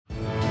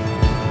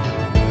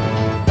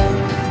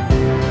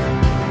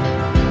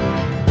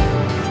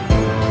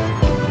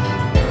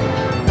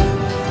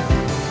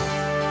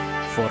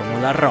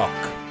da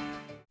rock.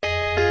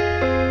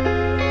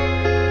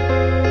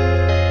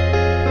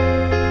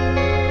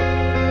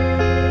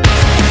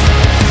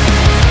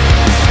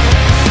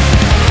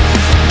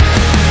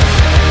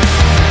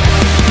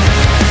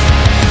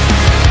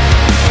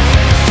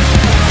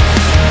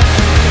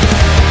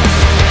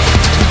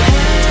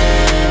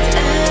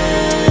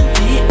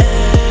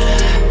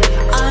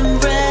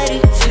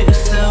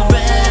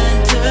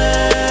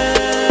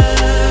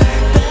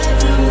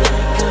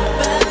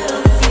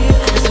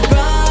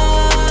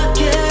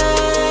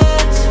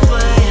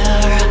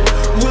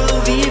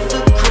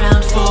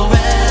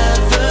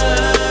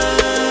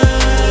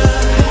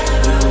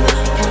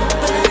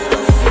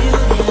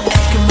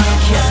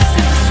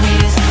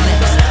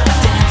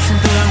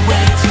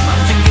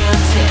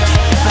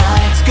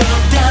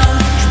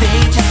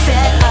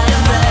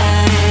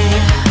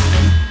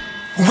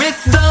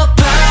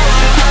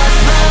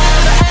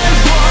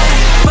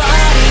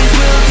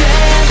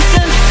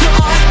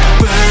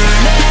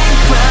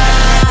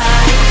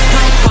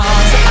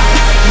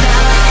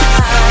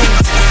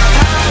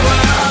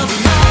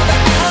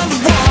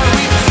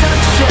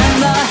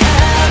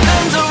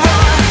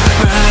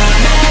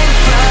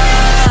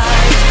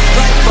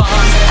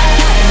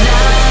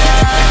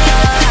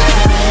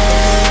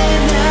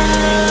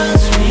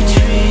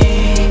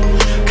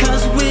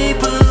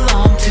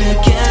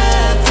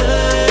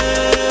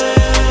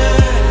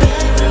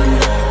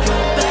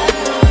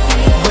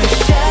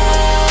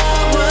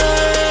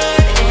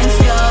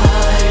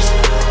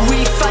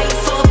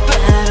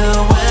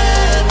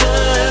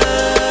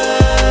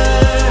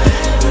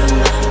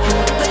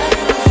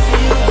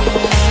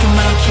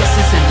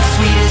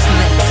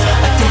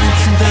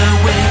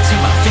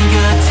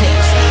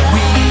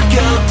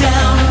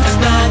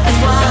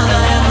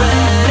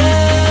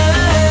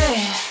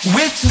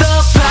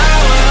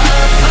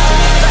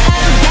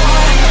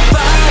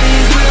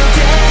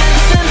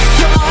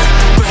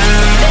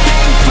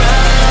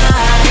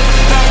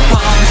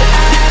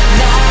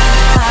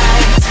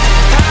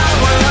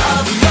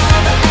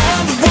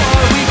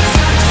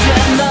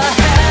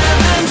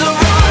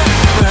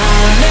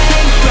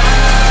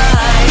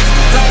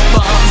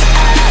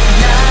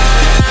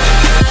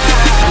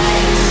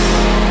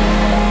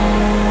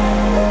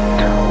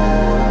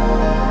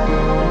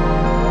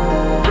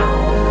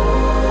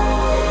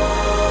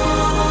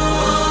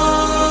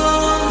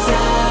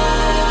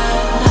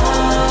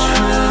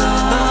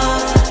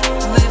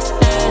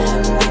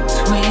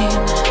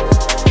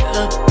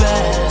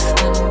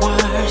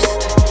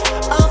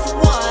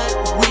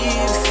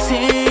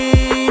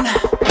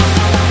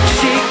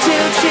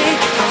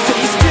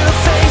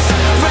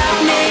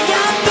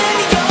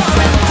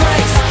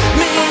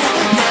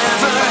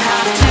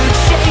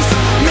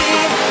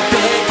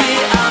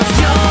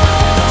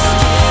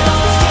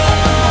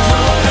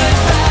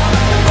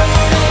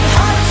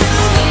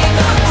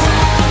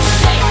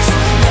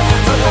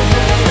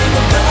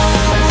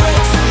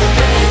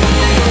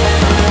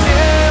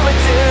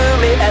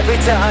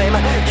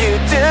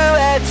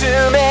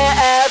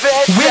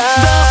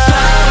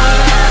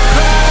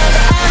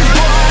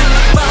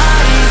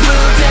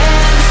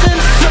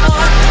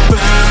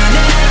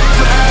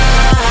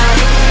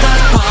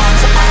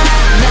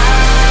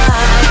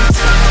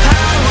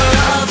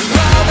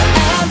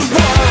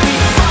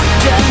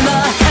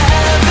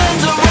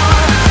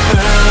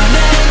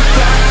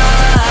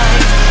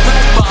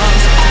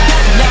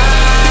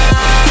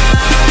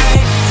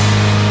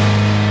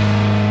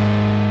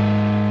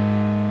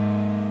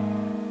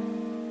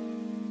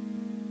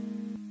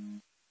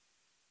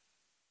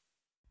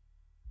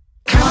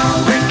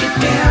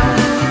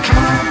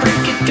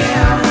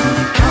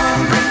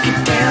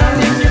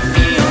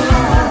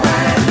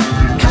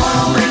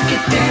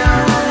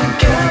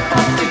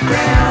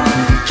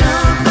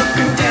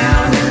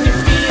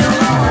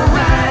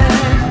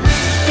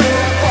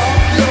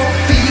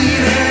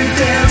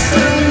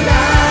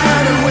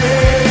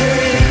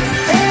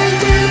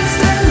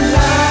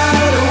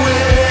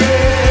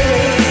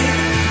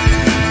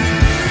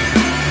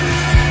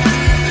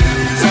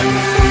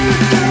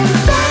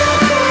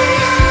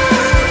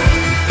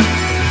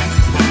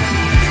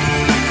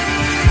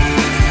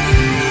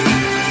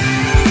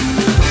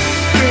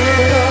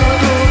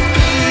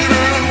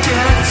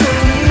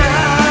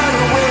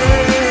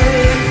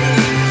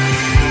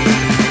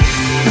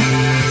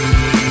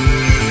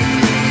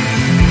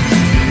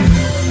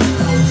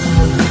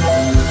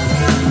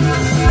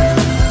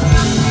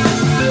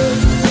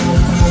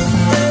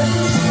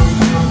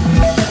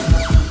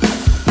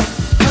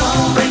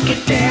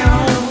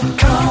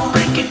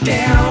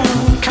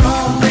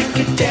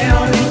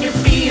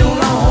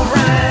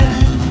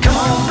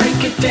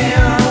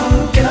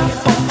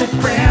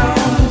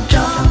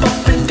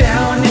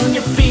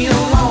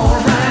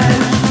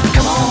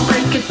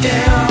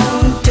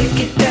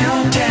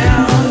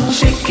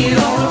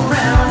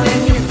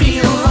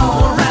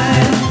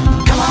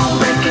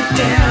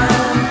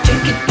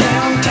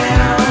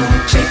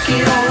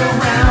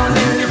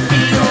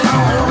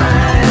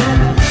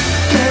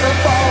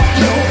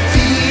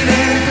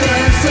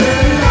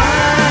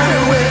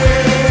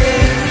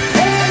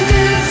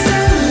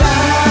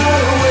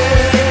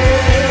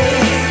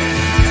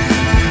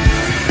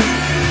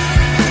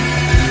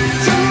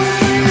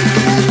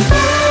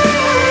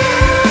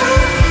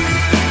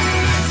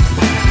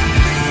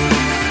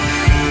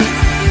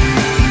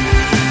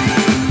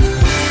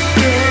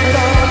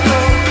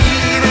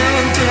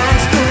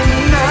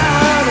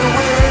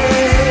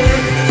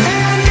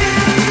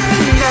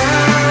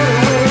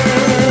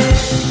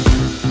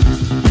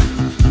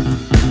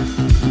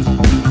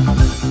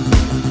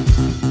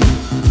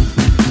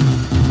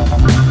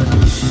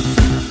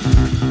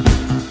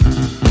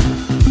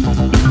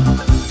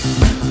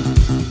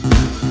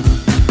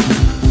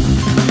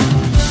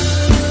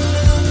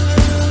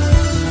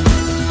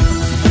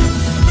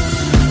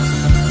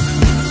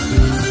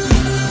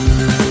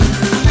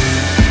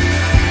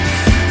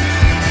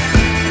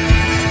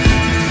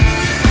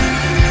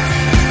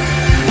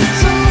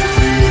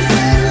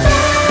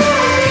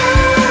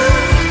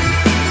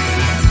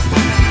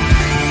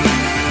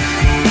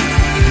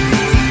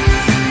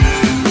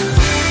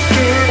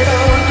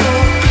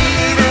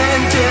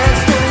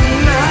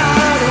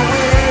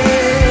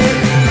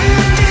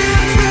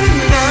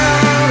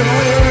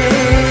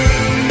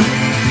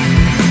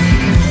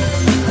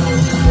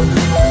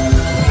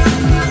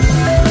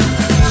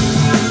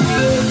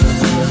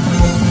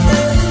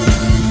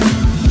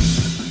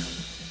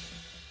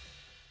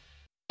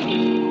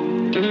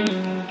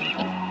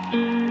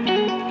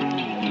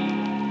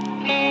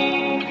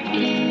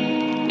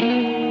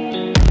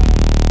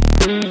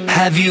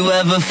 Have you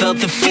ever felt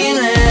the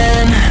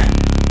feeling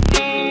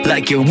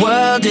like your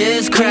world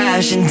is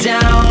crashing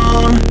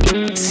down?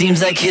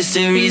 Seems like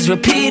history's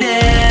repeating.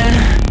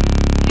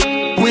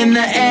 When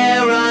the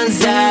air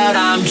runs out,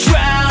 I'm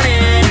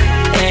drowning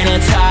in a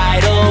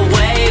tidal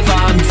wave.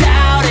 I'm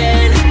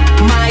doubting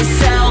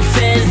myself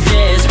in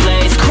this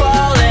place,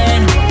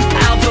 crawling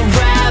out the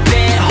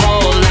rabbit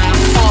hole I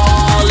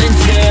fall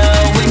into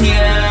when you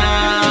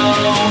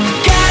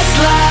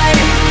gaslight,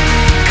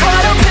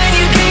 caught up in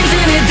your games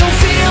and it don't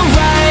feel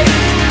right.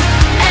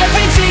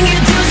 Everything you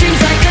do seems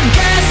like a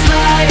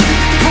gaslight,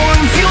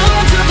 pouring fuel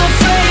to the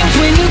flames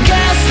when you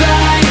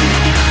gaslight.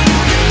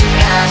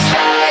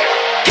 Gaslight,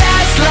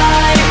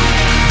 gaslight,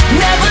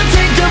 never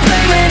take the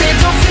blame and it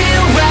don't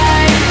feel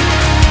right.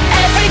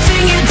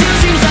 Everything you do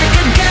seems like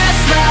a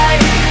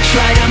gaslight,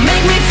 try to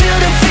make me feel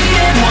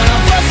defeated. One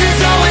of us is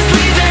always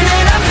leaving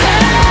and I've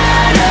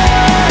had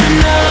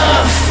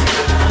enough.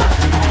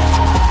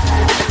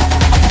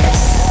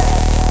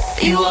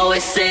 You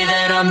always say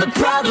that I'm the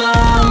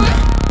problem,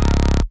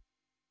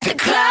 the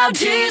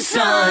cloudy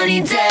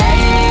sunny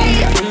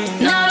day,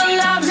 not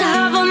allowed to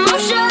have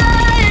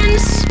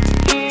emotions,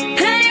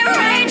 and it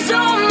rains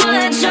so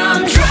much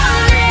I'm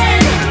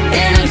drowning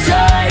in a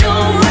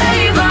tidal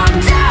wave. I'm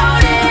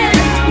doubting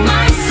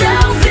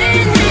myself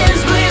in this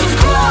place,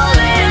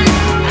 crawling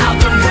out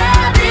the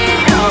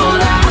rabbit hole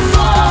I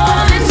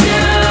fall into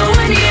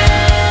when you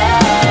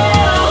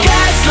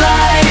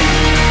gaslight,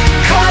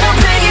 caught up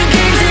in your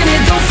games and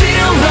it don't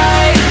feel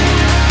right.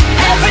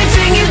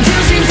 Everything you do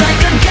seems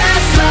like a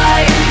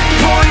gaslight,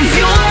 pouring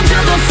fuel to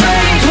the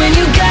flames when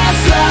you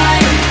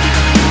gaslight.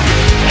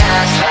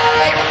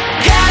 Gaslight,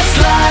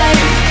 gaslight,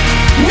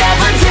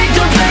 never take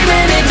the blame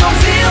and it don't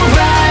feel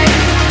right.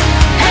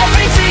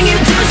 Everything you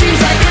do seems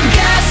like a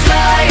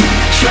gaslight,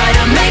 try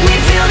to make me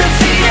feel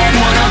defeated.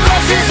 One of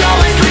us is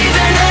always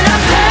leaving and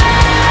I've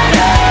had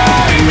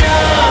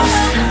enough.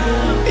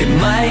 It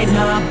might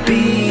not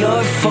be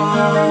your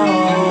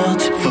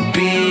fault for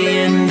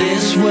being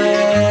this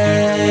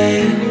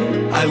way.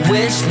 I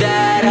wish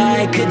that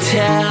I could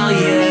tell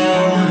you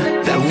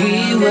that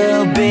we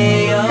will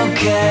be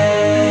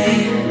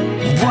okay.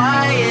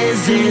 Why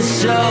is it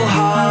so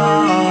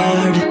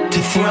hard to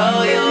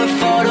throw your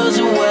photos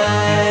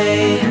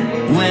away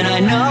when I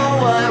know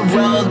what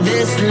road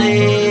this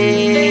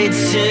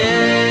leads to?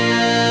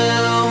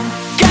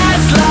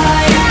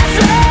 Gaslight,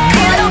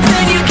 caught up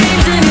in your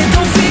games and it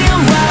don't feel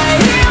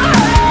right.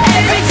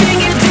 Everything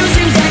you do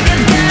seems like a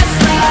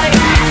gaslight,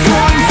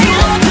 pouring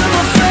fuel to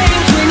the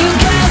flames when you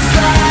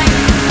gaslight.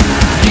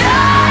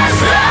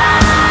 Gaslight,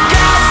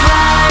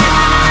 gaslight,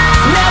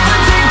 never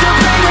take the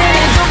blame when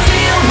it don't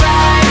feel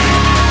right.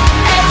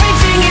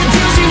 Everything you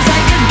do seems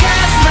like a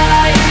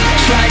gaslight,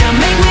 try to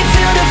make me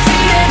feel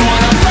defeated.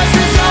 One of us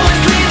is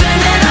always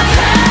leaving and I've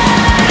had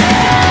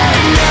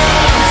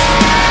enough.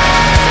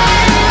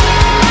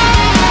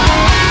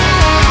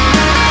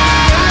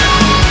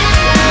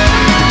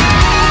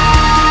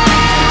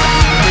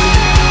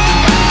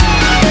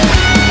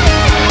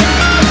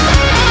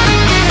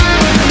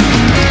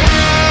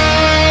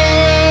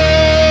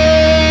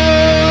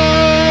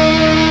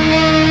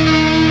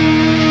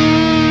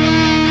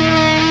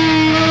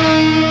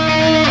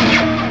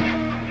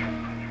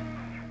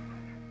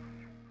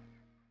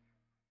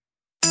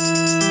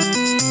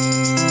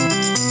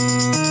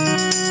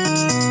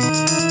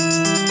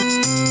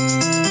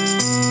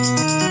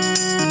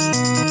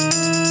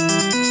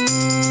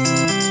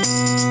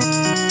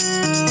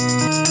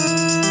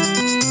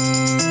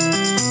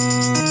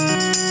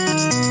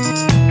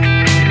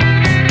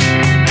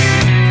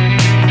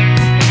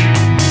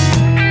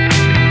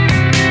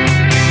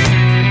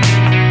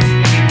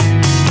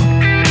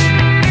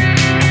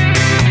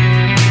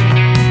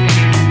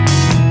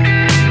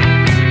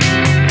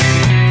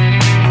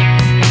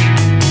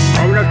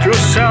 Own up your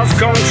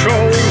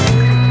self-control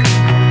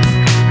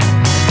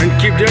and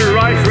keep the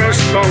right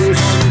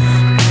response.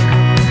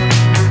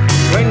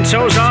 When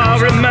those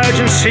are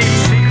emergency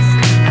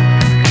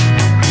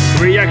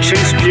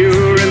reactions,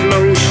 pure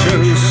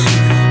emotions,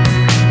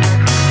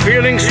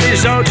 feelings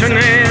without an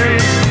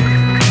end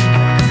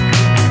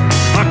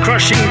are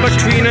crushing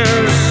between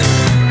us.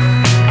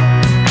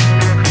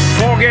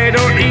 Forget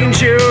our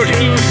injured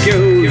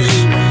egos,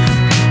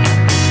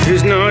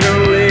 is not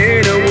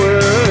only the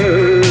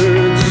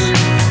words.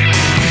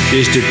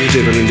 Is the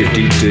devil in the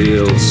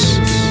details?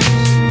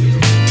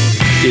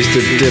 Is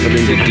the devil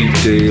in the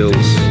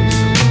details?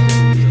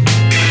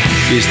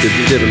 Is the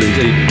devil in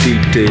the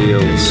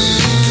details?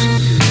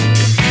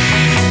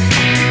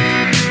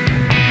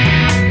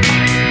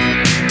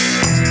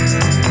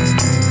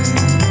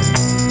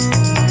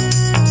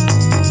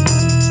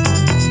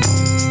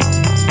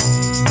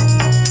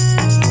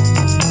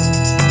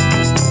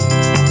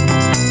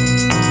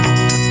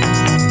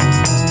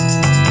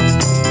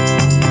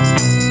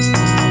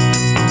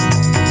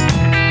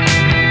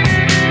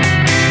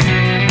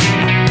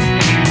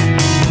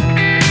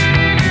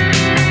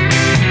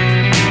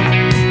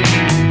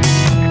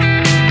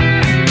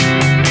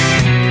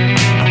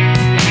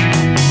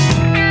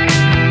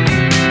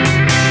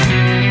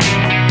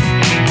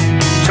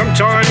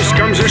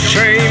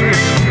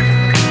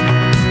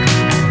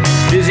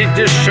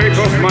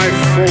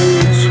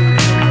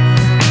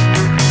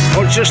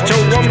 just a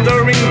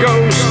wandering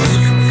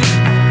ghost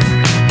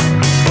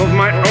of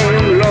my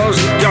own lost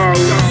doubt?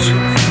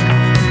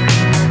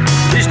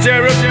 Is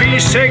there a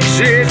peace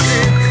exit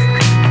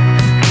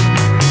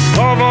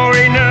of our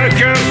inner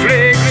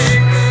conflict?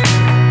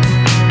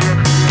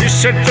 You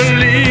said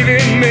believe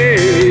in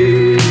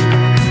me,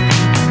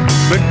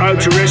 but out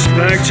to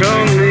respect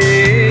our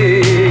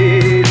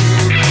needs.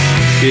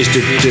 Is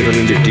the devil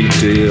in the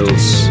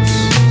details?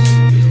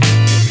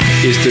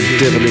 Is the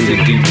devil in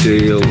the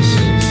details?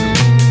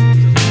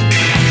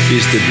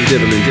 Is the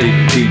devil in the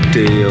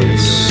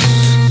details?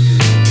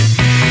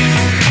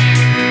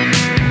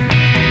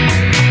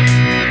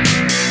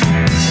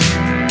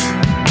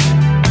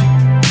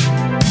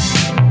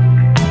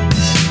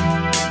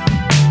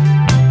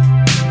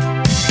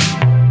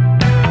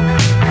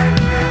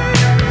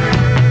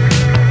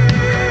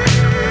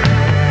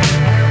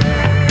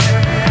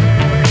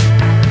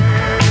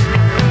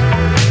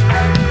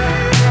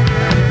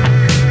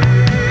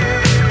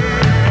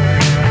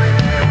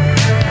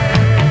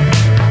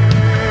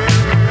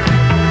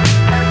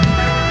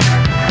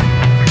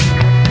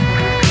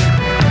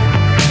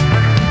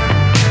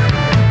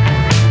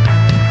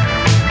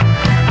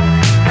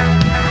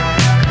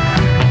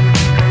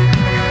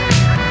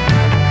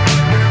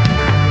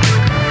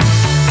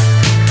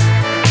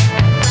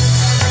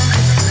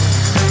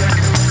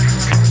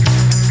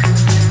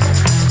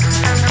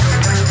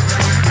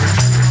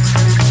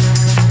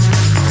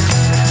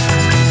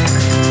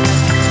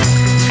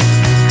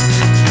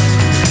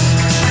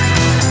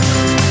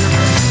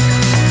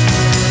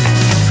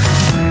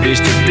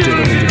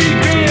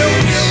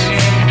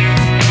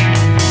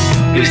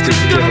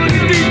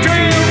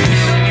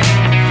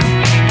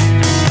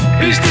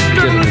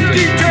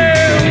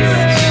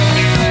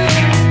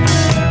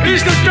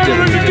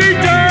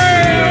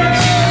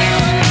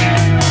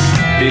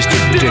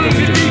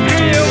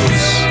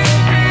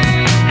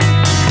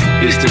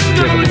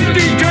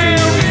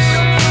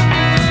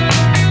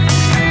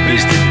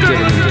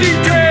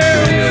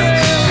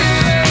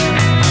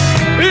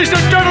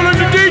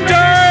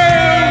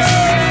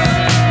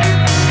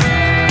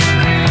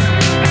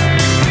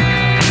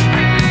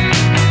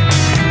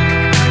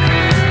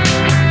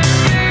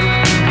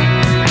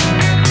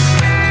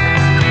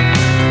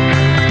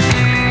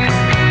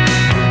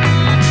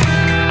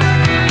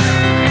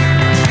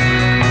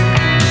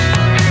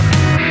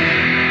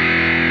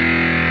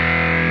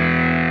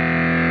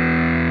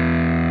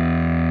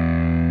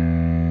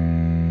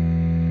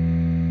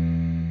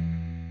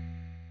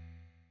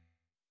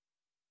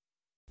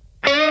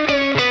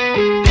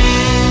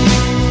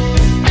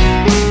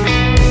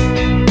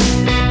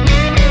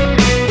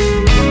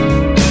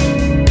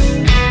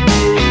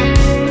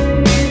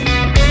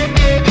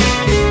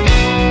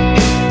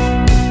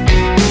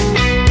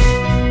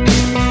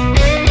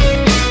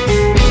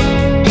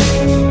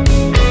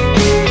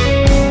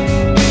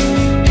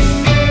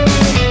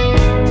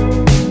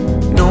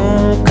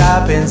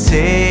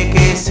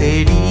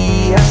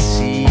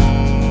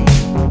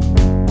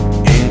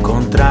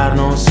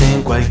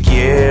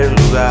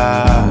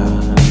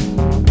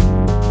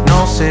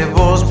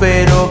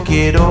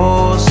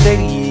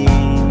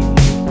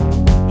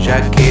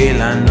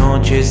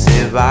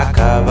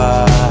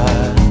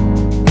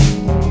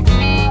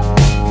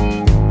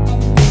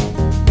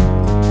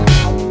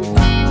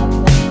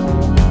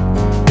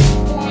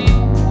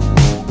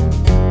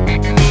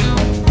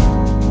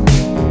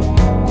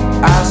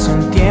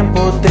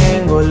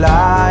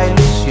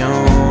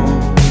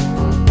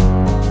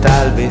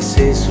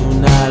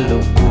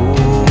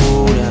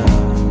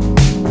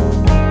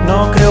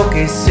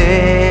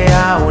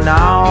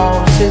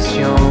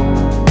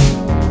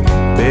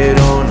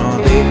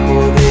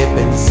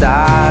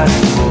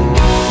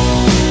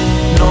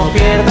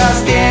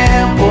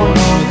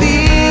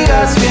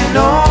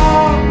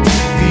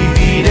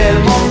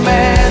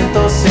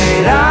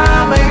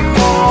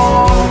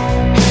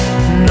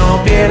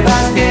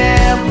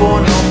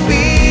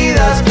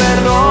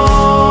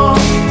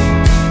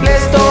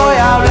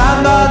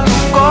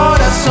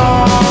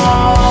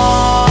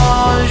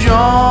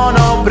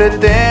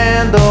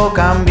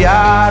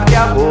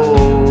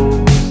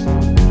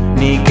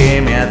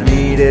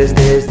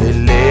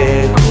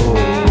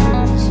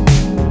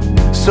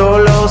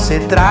 Se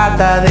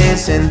trata de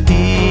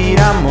sentir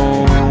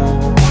amor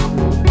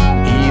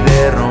y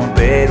de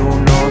romper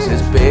unos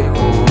espejos.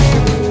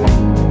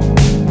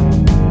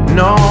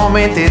 No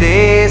me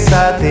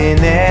interesa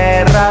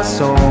tener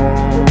razón,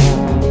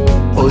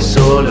 hoy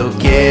solo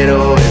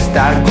quiero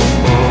estar con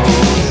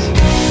vos.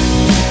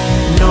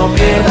 No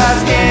pierdas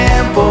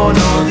tiempo,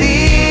 no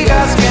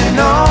digas que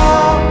no,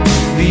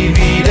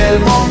 vivir el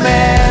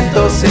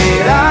momento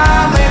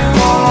será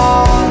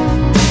mejor.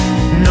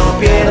 No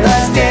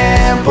pierdas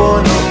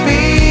tiempo, no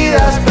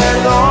pidas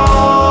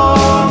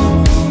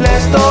perdón, le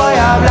estoy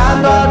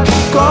hablando a tu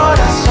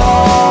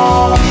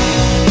corazón.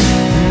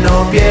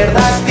 No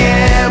pierdas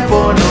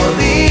tiempo, no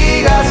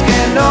digas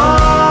que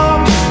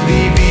no,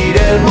 vivir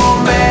el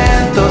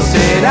momento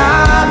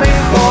será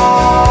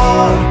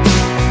mejor.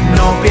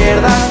 No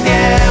pierdas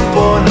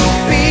tiempo, no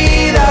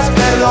pidas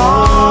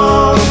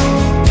perdón,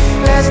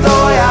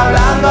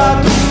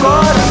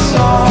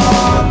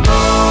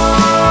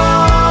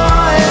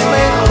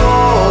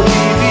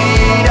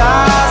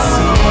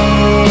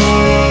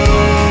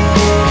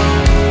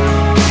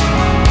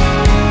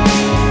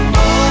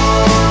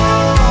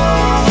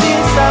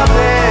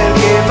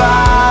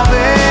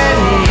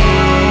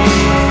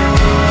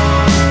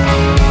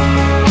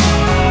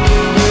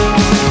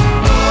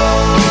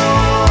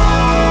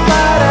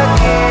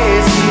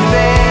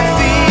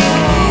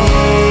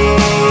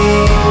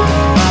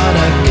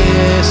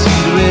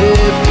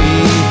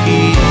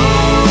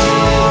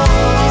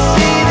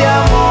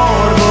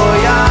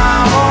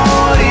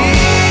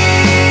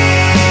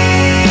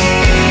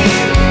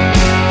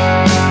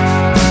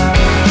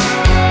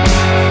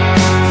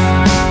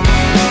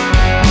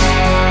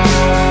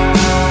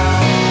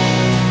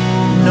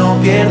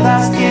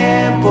 pierdas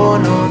tiempo,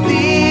 no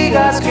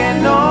digas que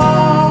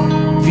no.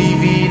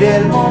 Vivir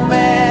el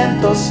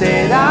momento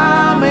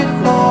será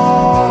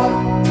mejor.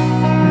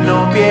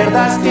 No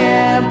pierdas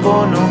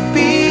tiempo, no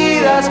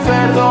pidas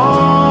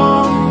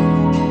perdón.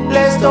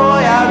 Le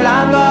estoy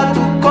hablando a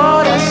tu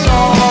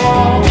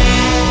corazón.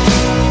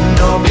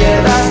 No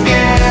pierdas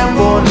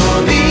tiempo,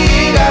 no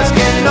digas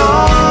que no.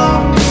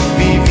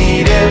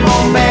 Vivir el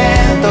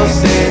momento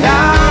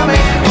será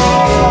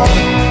mejor.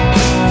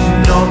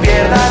 No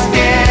pierdas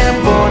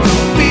tiempo, no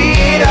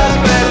pidas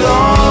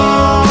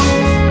perdón.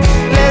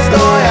 Le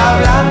estoy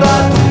hablando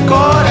a tu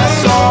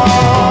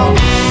corazón.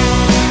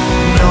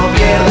 No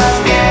pierdas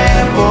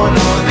tiempo,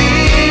 no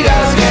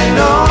digas que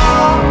no.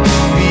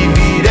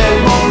 Vivir el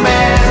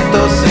momento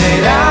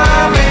será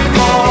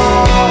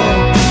mejor.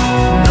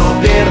 No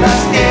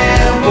pierdas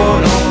tiempo,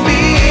 no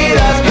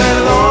pidas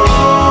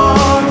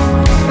perdón.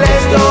 Le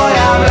estoy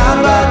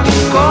hablando a tu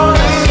corazón.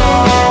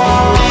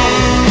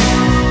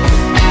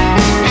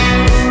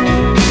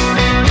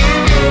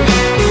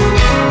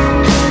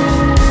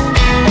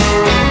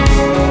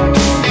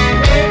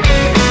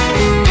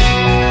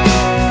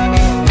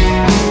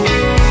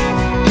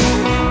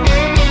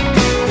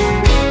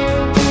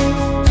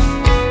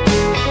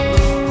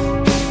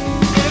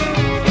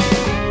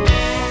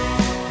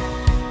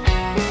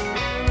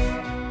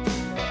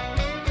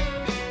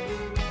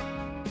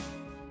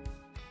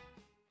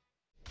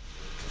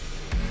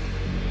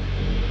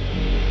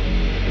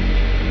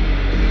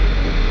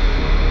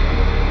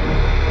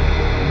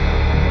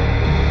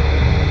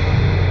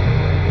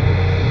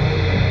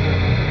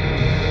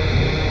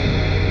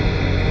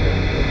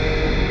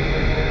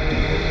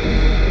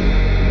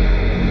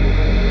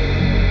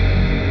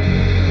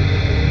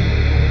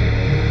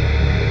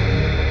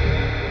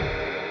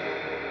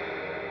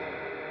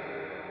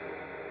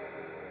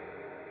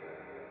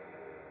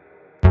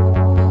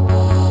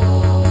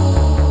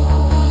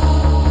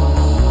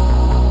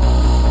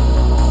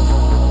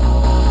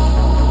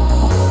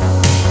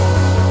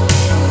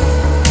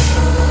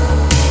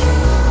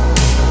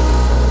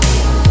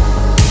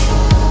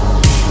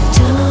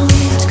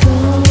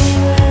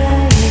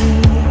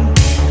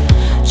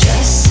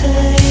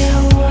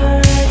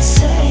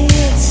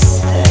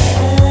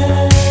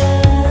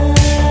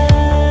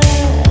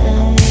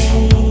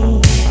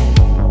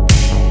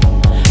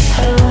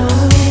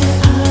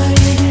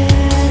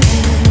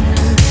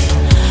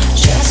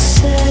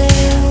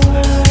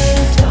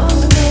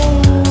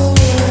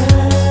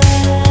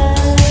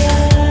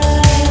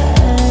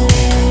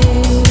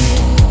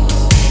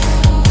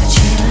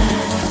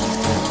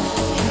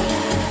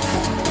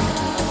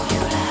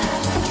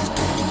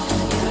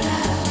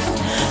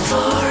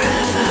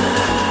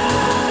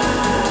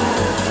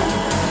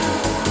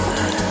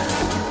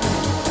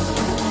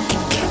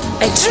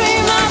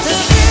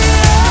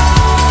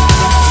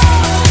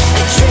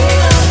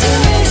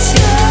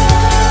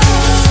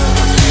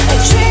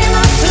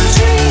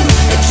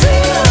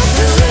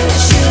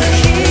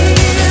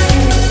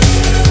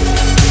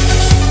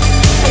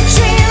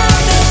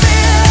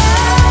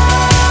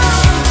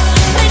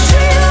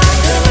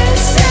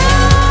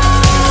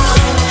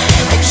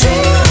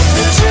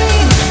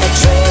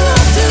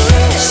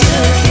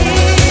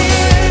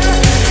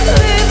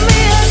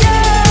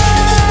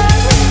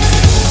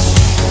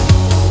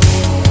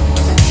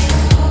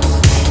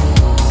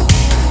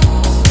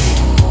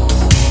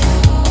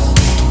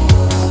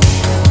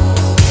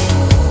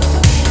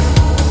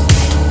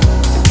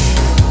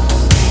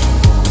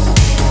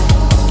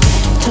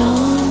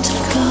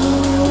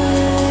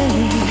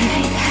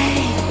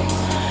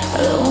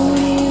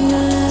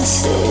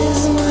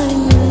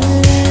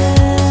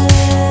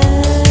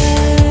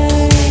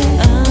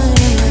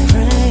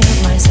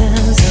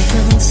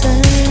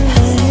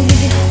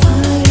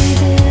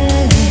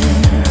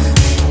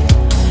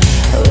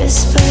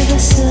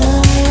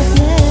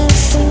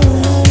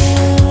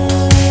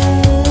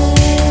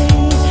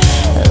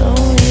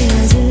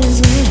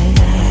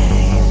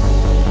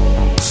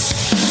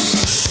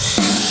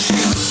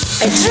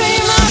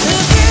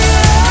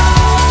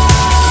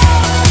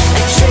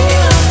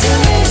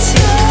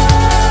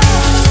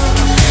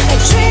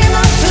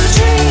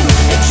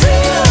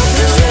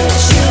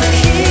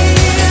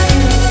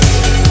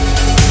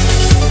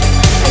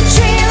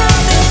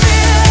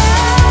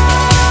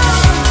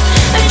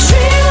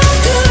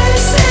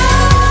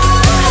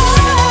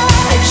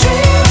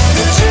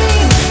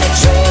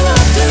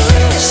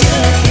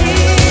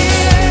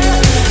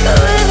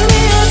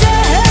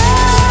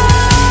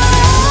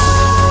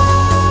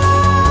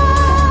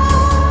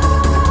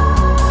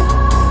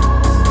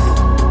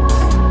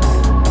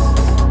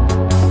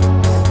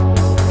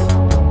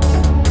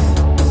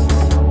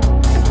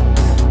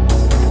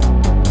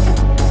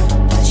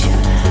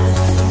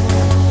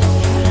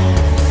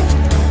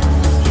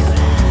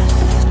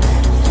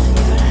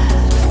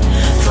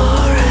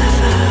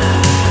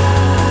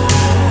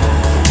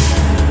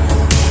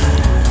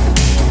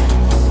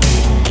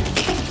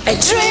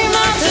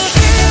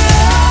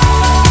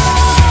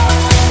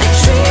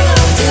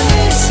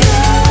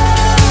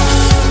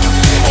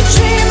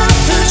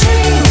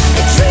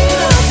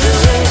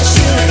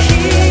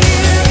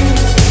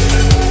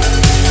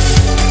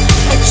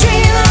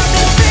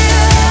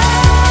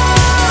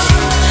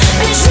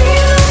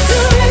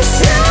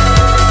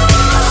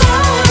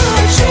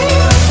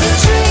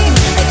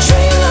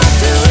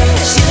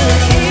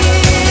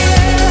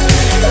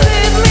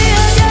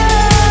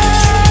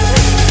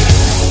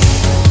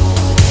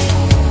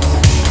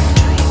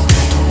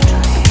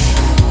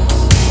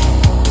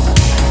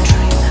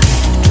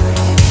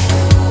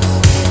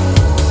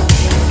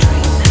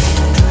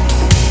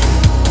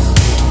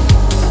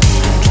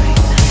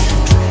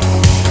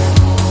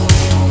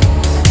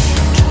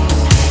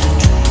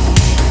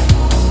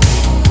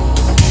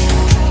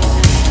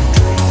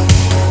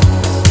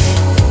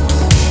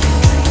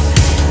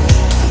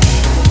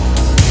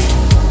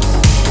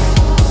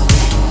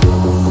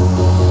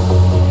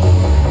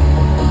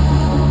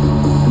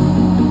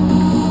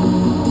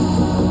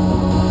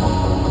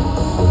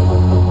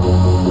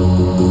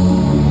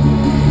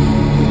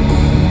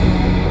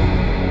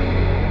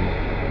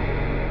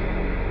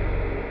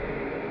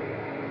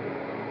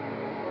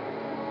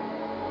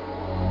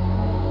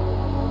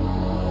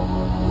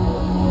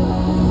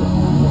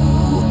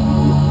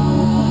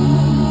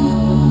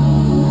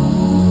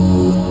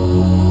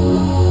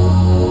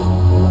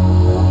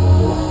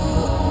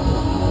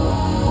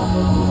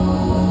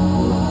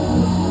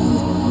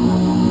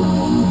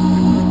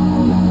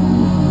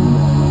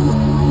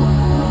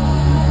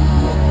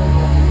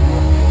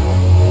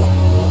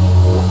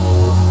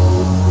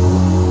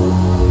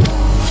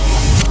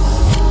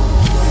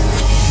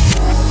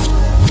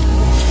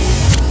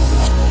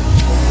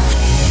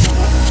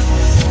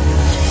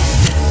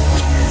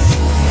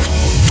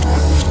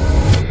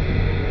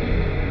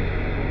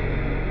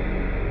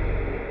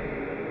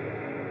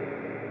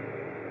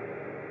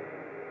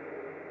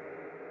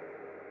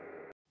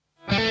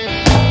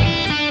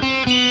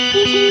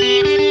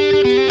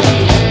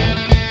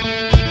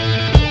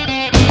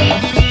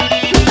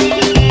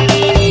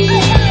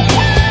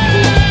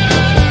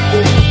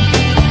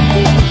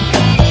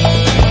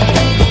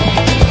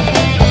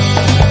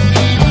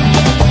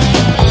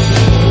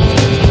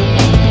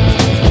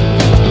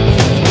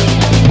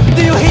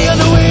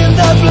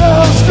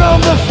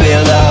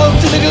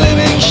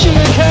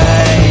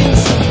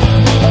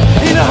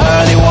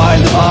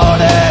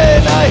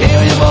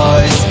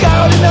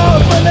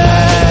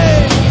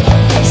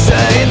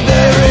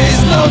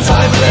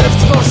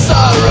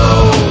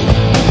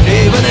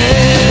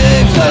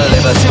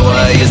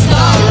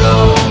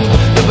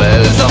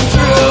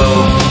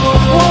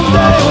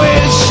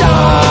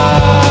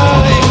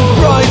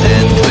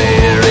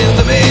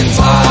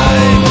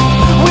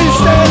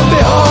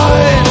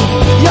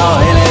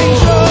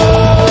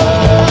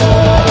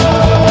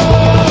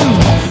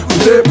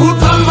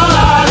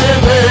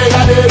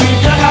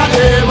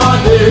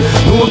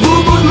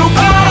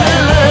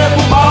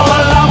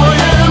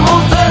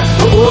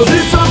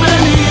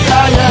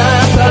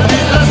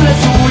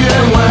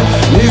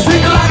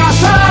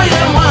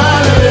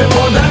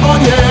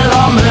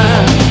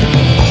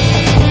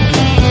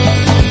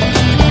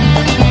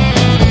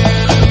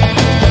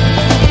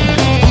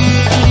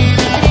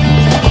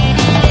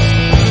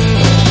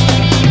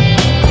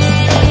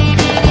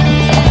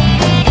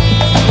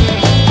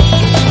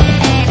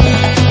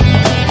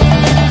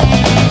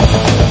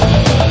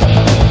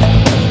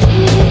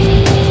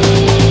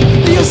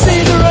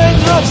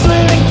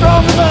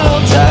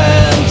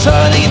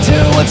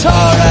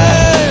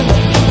 torrent.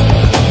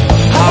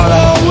 How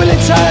long will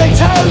it take?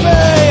 Tell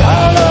me,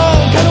 how long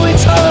can we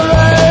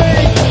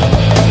tolerate?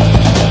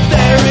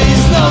 There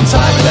is no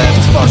time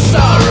left for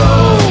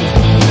sorrow,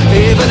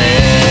 even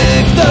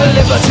if the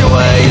liberty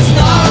way is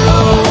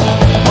narrow.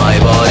 My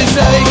body's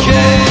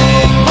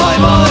aching, my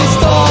mind's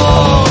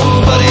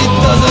torn, but it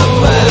doesn't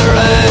matter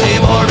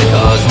anymore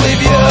because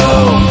with you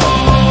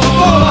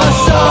by my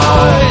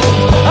side,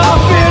 I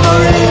fear no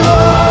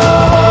evil.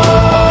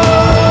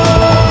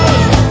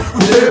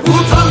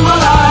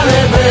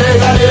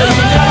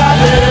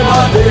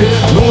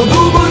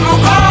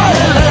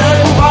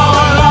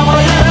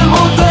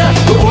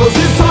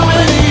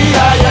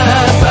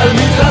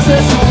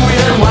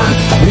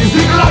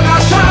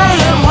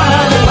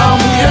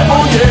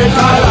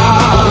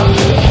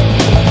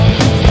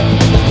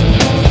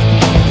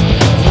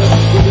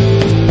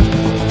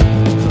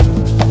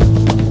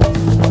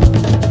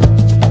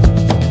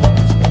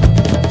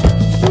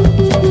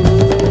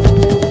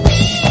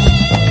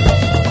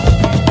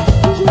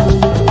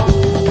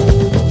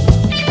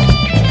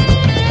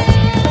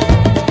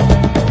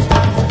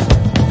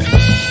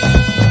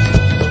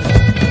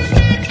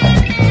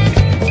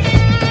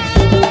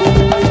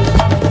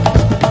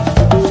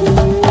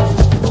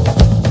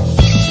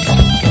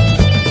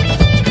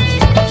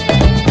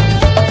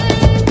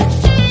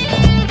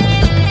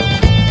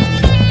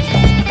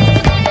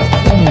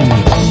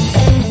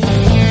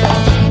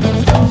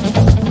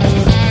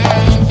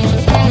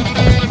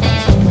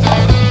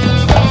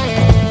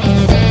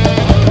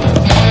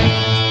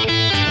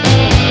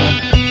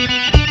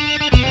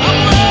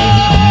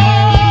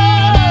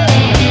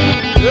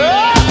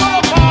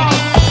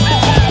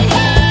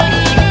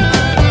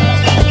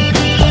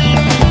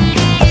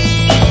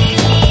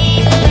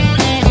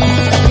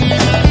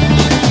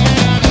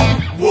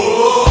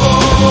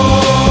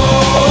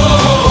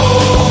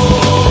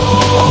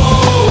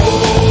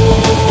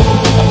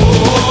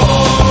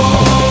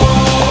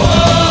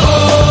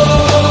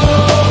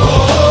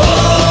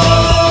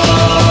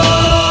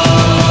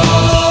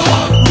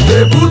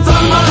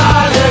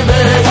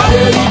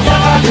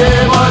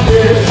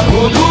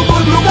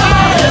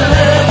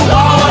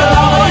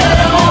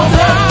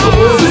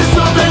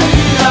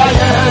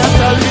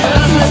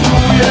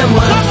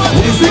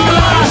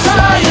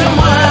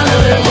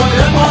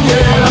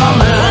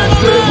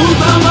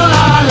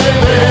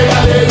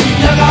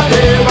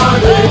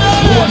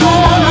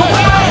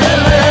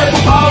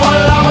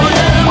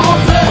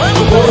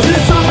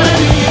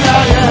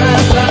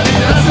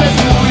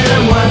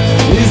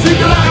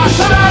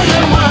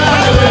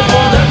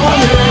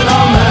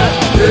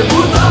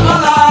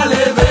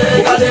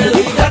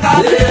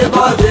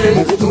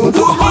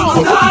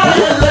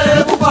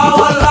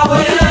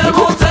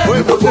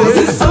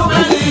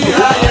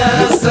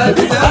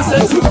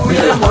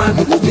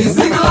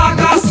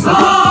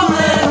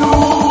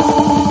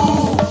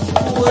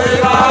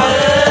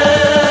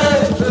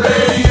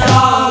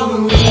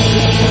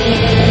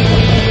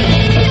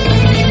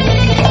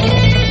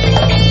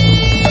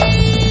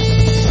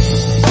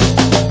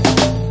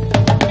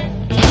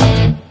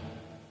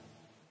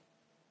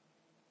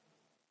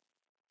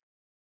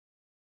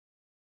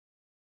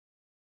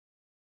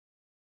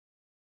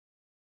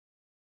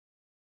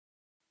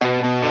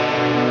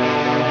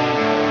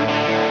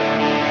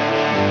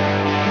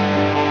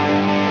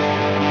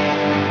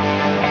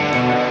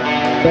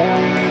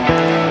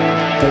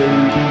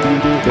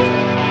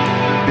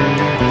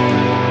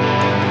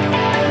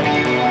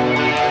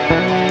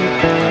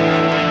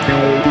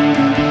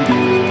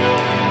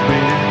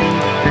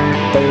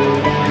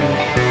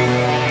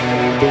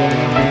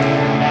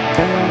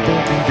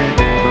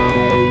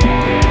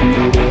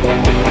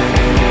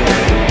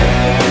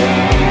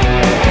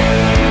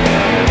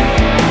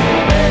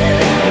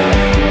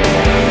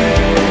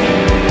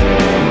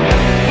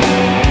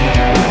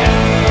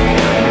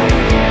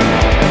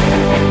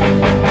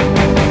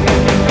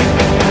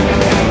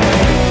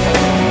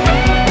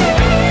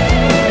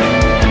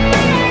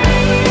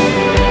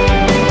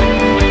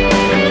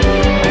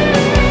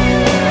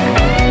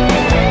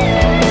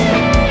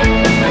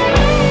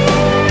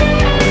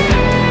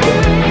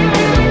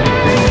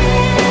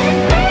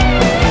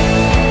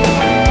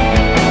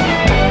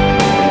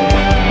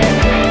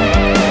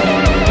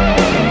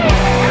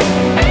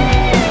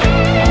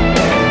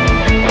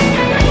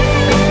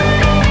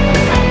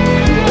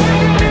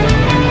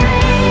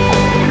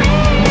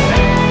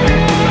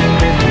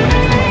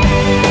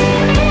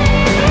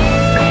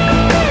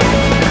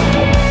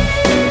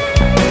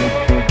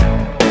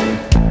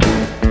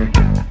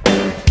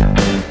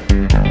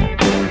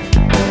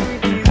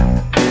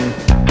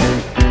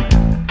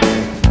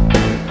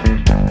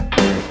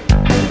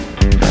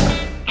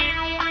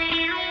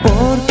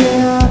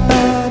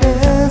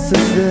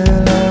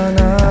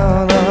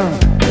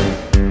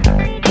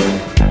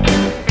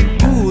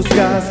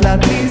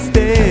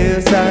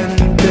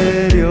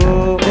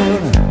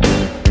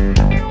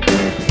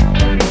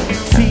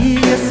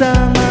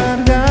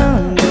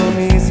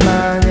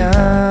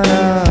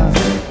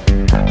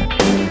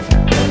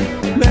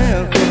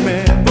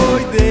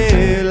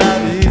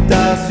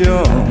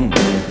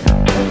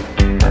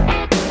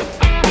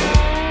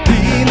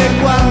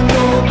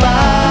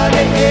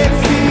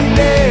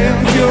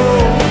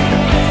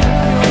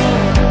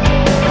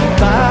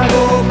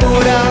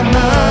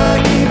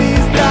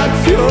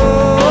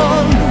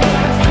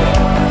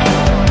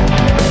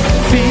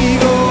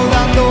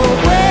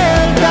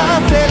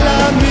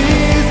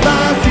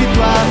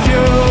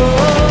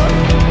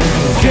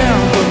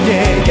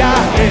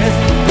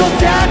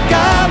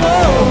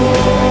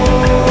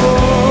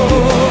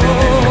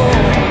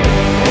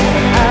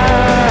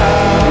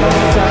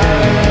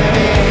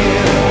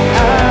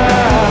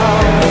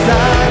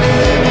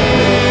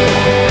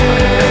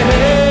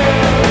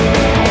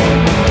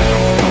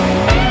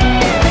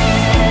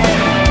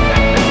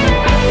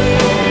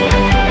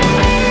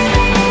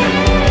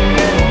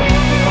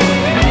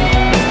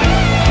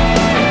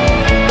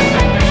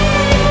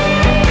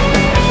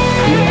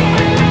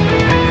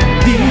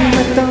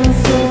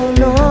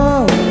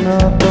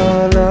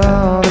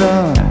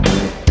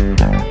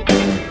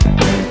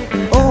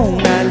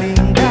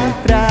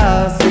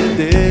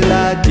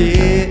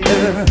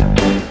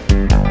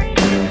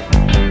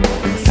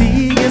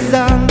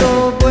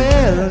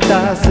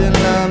 en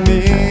la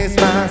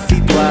misma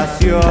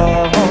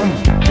situación.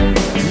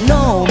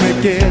 No me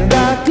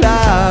queda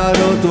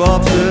claro tu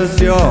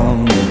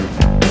obsesión.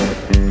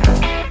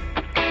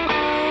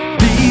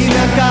 Dime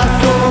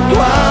acaso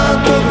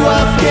cuánto tú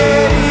has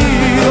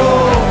querido.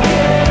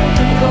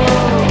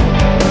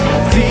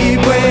 Si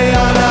fue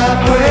a la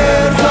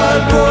fuerza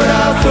al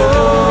corazón.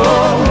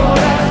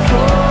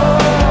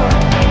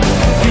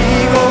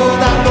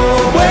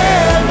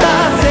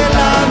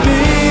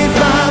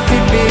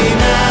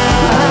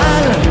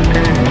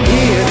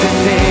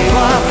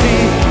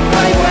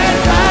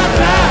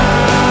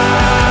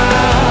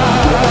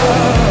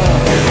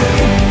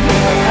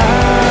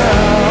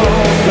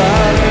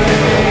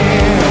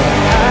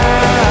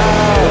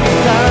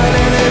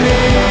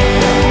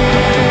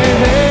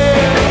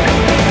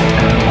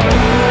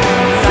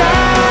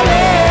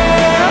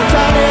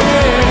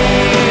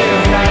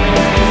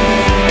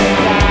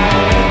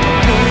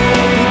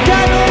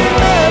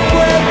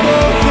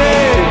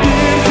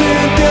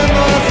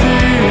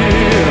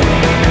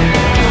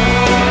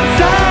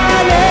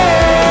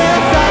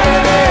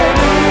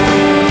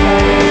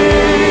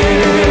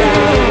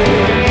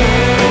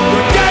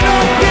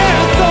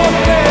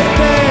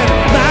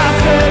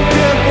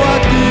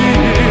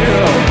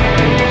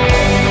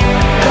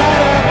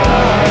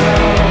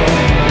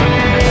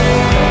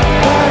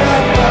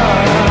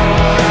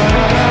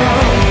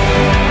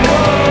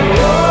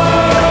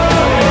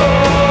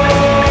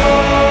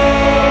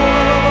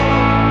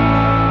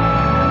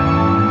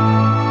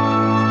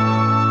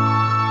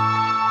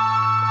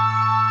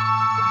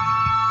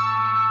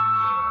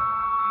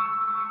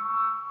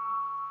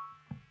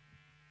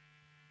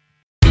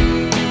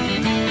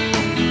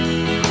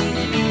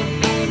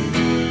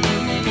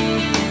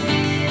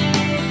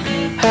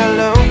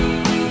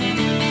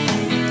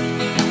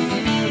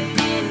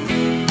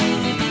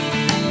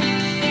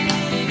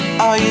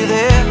 Are you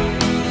there?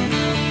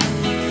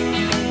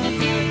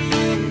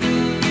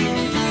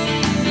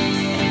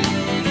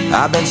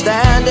 I've been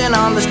standing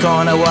on this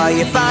corner while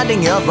you're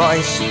finding your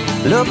voice,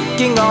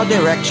 looking all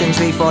directions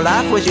before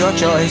life was your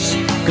choice.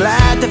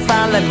 Glad to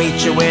finally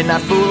meet you, we're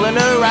not fooling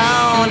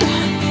around.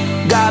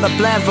 Got a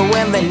plan for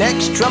when the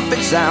next trumpet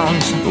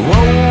sounds. Whoa,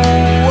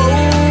 whoa,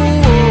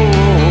 whoa.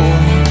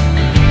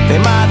 They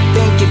might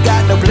think you've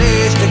got no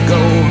place to go.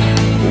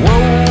 Whoa,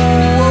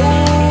 whoa,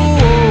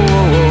 whoa.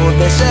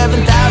 There's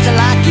 7,000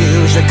 like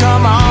you, so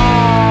come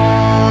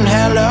on,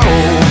 hello.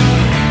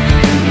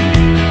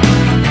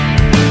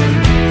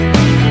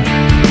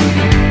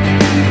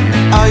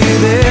 Are you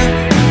there?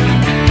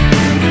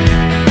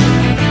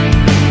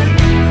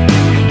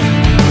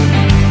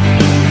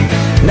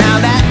 Now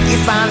that you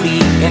finally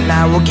eaten,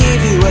 I will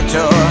give you a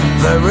tour.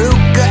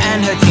 Veruca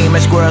and her team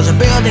of squirrels are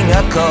building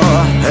a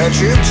core. Her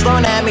troops'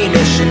 loan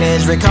ammunition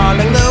is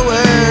recalling the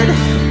word.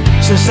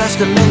 Some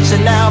sustenance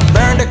are now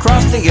burned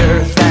across the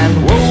earth.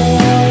 And whoa,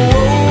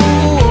 whoa,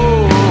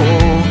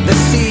 whoa, the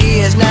sea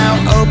is now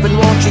open,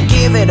 won't you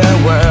give it a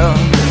whirl?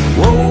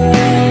 Whoa,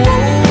 whoa,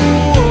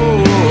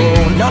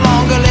 whoa, no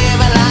longer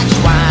living like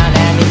swine,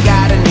 and you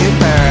got a new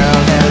pearl.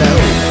 Hello.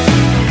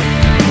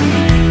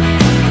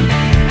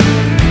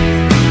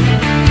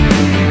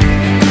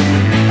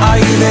 Are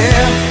you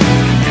there?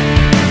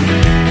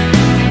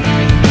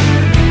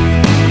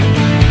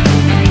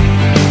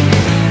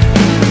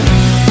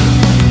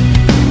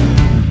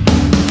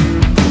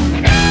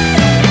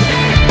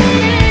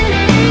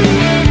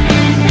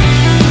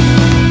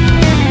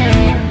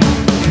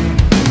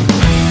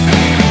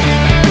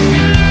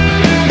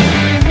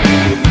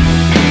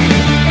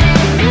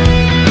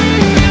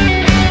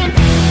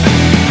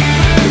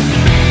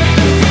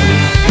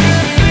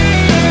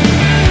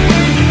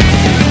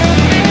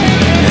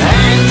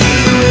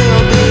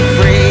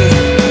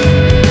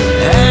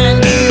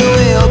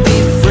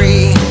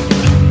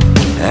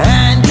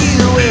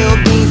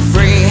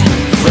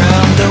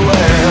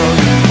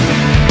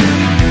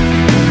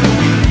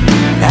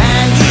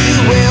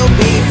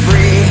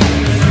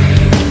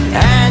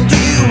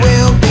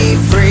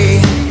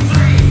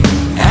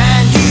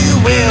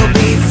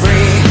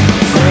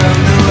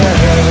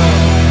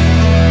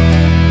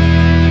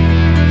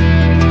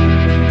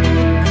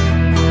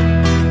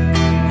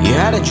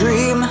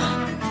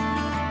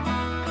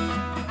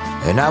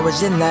 I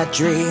was in that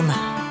dream.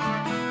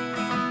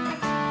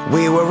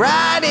 We were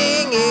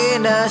riding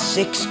in a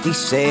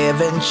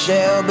 67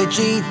 Shelby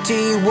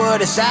GT,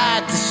 what a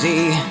sight to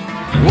see.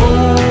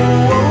 Whoa,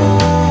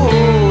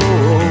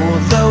 whoa,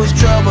 those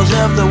troubles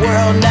of the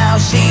world now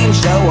seem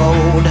so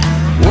old.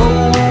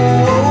 Whoa,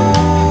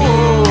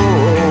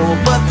 whoa,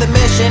 but the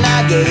mission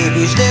I gave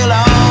you still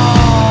on.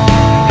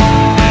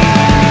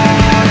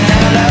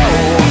 Hello.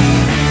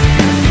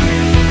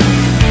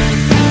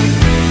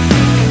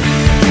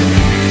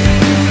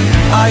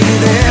 Are you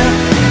there?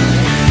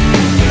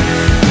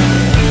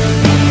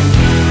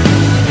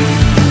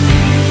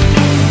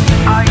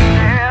 Are you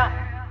there?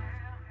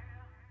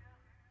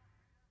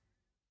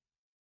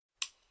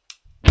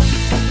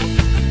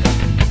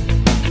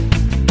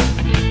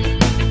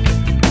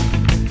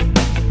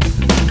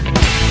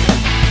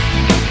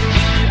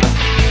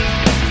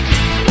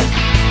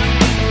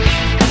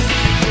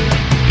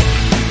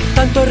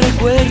 tantos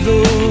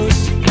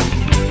recuerdos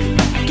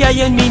que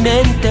hay en mi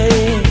mente,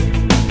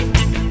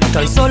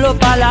 tan solo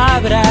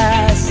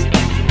palabras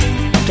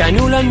que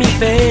anulan mi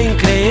fe en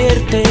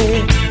creerte,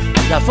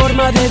 la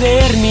forma de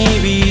ver mi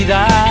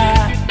vida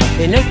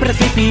en el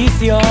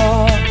precipicio,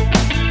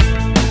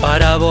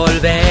 para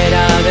volver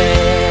a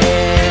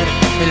ver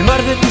el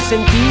mar de tus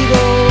sentidos.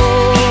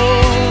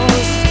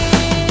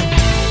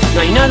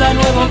 No hay nada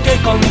nuevo que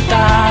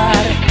contar,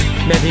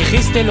 me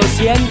dijiste lo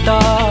siento,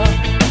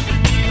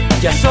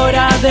 ya es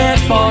hora de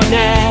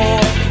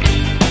poner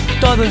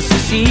todo en su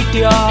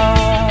sitio.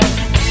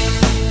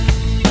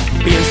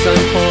 Pienso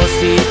en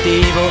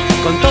positivo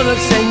con todo el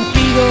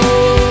sentido.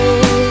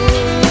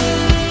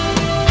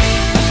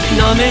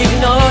 No me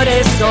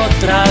ignores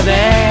otra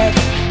vez,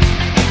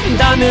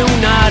 dame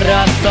una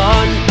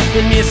razón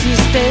en mi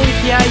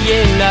existencia y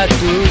en la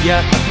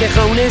tuya.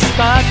 Deja un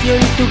espacio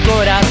en tu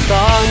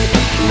corazón.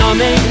 No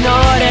me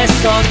ignores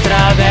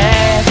otra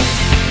vez,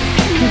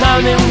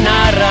 dame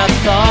una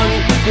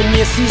razón en mi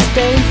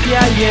existencia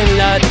y en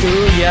la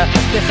tuya.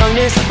 Deja un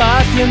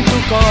espacio en tu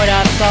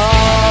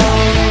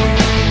corazón.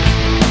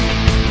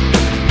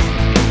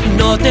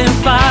 No te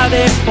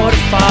enfades, por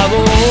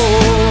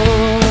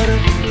favor,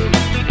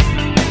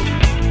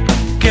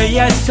 que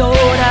ya es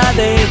hora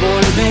de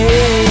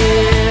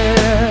volver.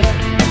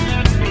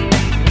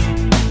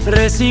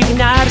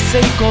 Resignarse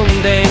y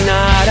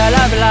condenar al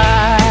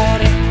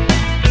hablar.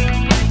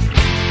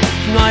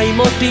 No hay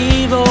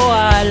motivo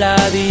a la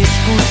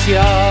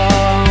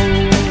discusión.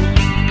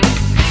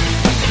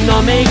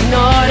 No me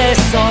ignores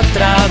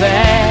otra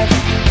vez,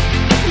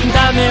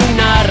 dame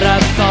una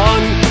razón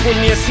en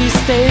mi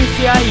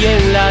existencia y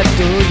en la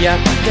tuya.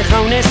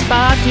 Deja un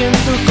espacio en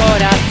tu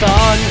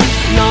corazón.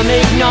 No me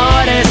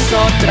ignores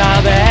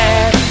otra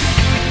vez,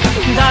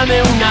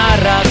 dame una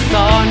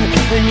razón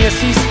en mi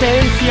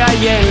existencia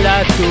y en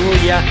la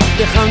tuya.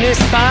 Deja un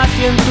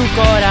espacio en tu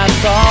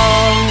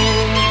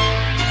corazón.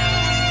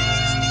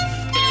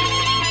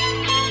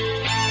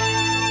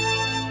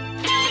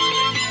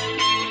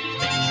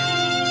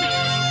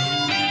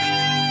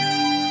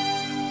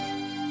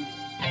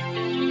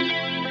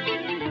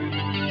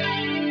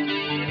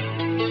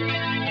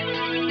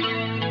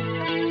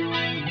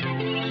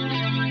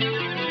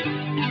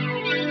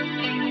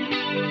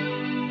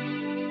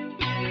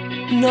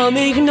 No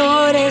me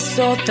ignores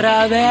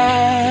otra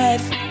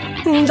vez,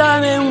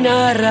 dame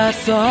una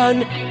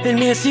razón en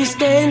mi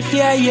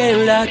existencia y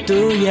en la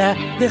tuya.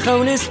 Deja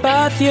un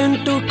espacio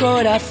en tu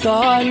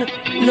corazón.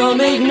 No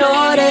me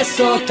ignores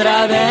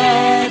otra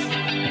vez,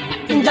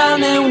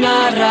 dame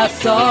una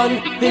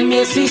razón en mi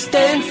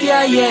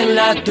existencia y en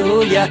la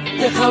tuya.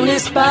 Deja un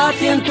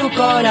espacio en tu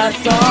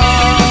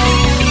corazón.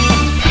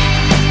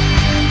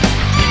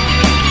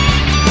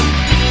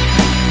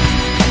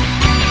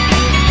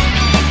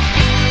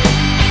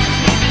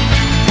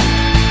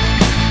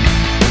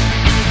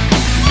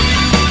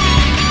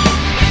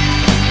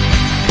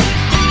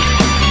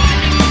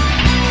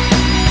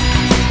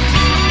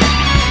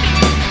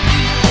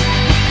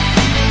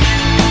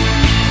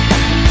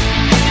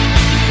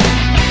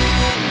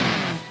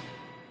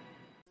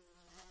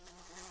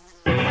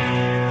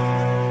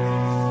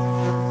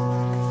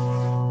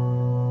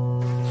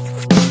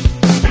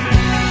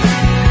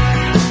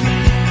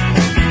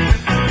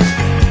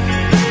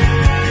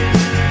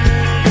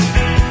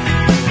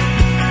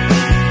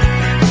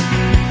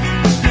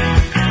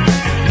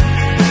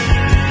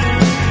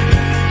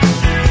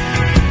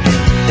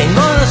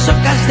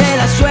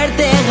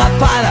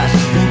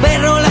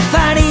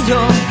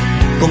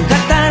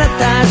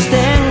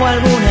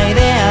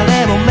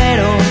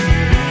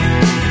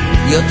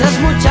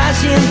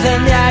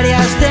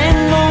 Incendiarias,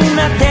 tengo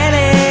una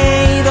tele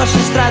y dos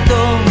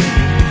estratos.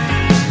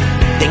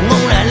 Tengo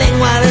una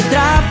lengua de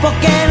trapo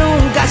que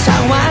nunca se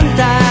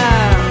aguanta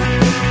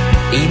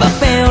y va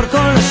peor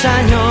con los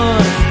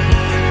años.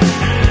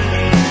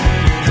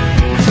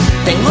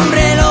 Tengo un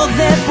reloj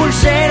de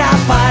pulsera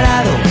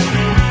parado,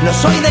 no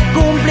soy de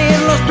cumplir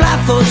los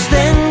plazos.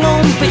 Tengo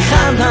un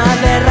pijama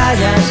de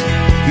rayas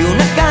y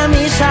una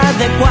camisa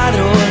de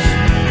cuadros.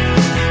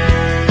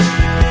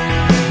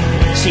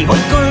 Si voy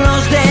con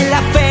los de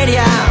la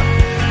feria,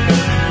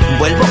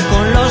 vuelvo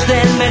con los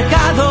del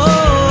mercado,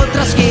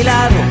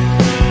 trasquilado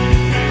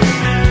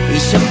y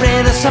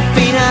siempre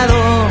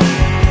desafinado.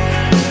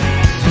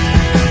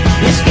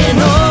 Y es que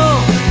no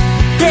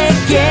te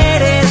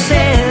quieres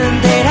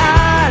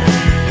enterar,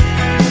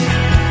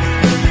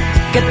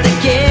 que te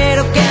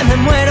quiero, que me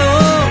muero,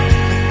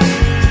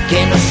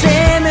 que no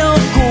se me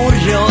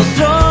ocurre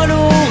otro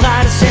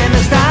lugar. Se me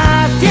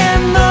está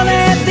haciendo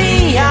de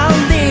día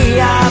un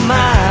día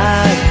más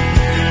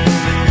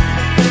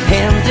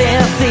entre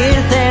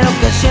decirte lo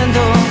que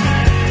siento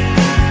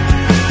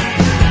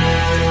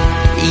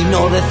y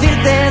no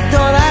decirte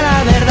toda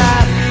la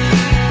verdad.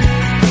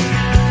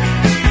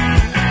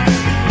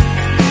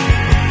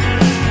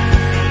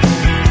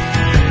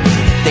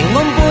 Tengo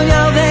un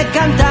puñado de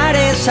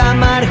cantares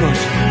amargos,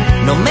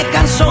 no me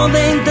canso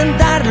de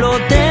intentarlo.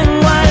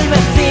 Tengo al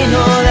vecino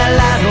de al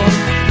lado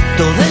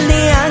todo el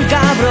día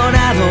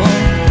encabronado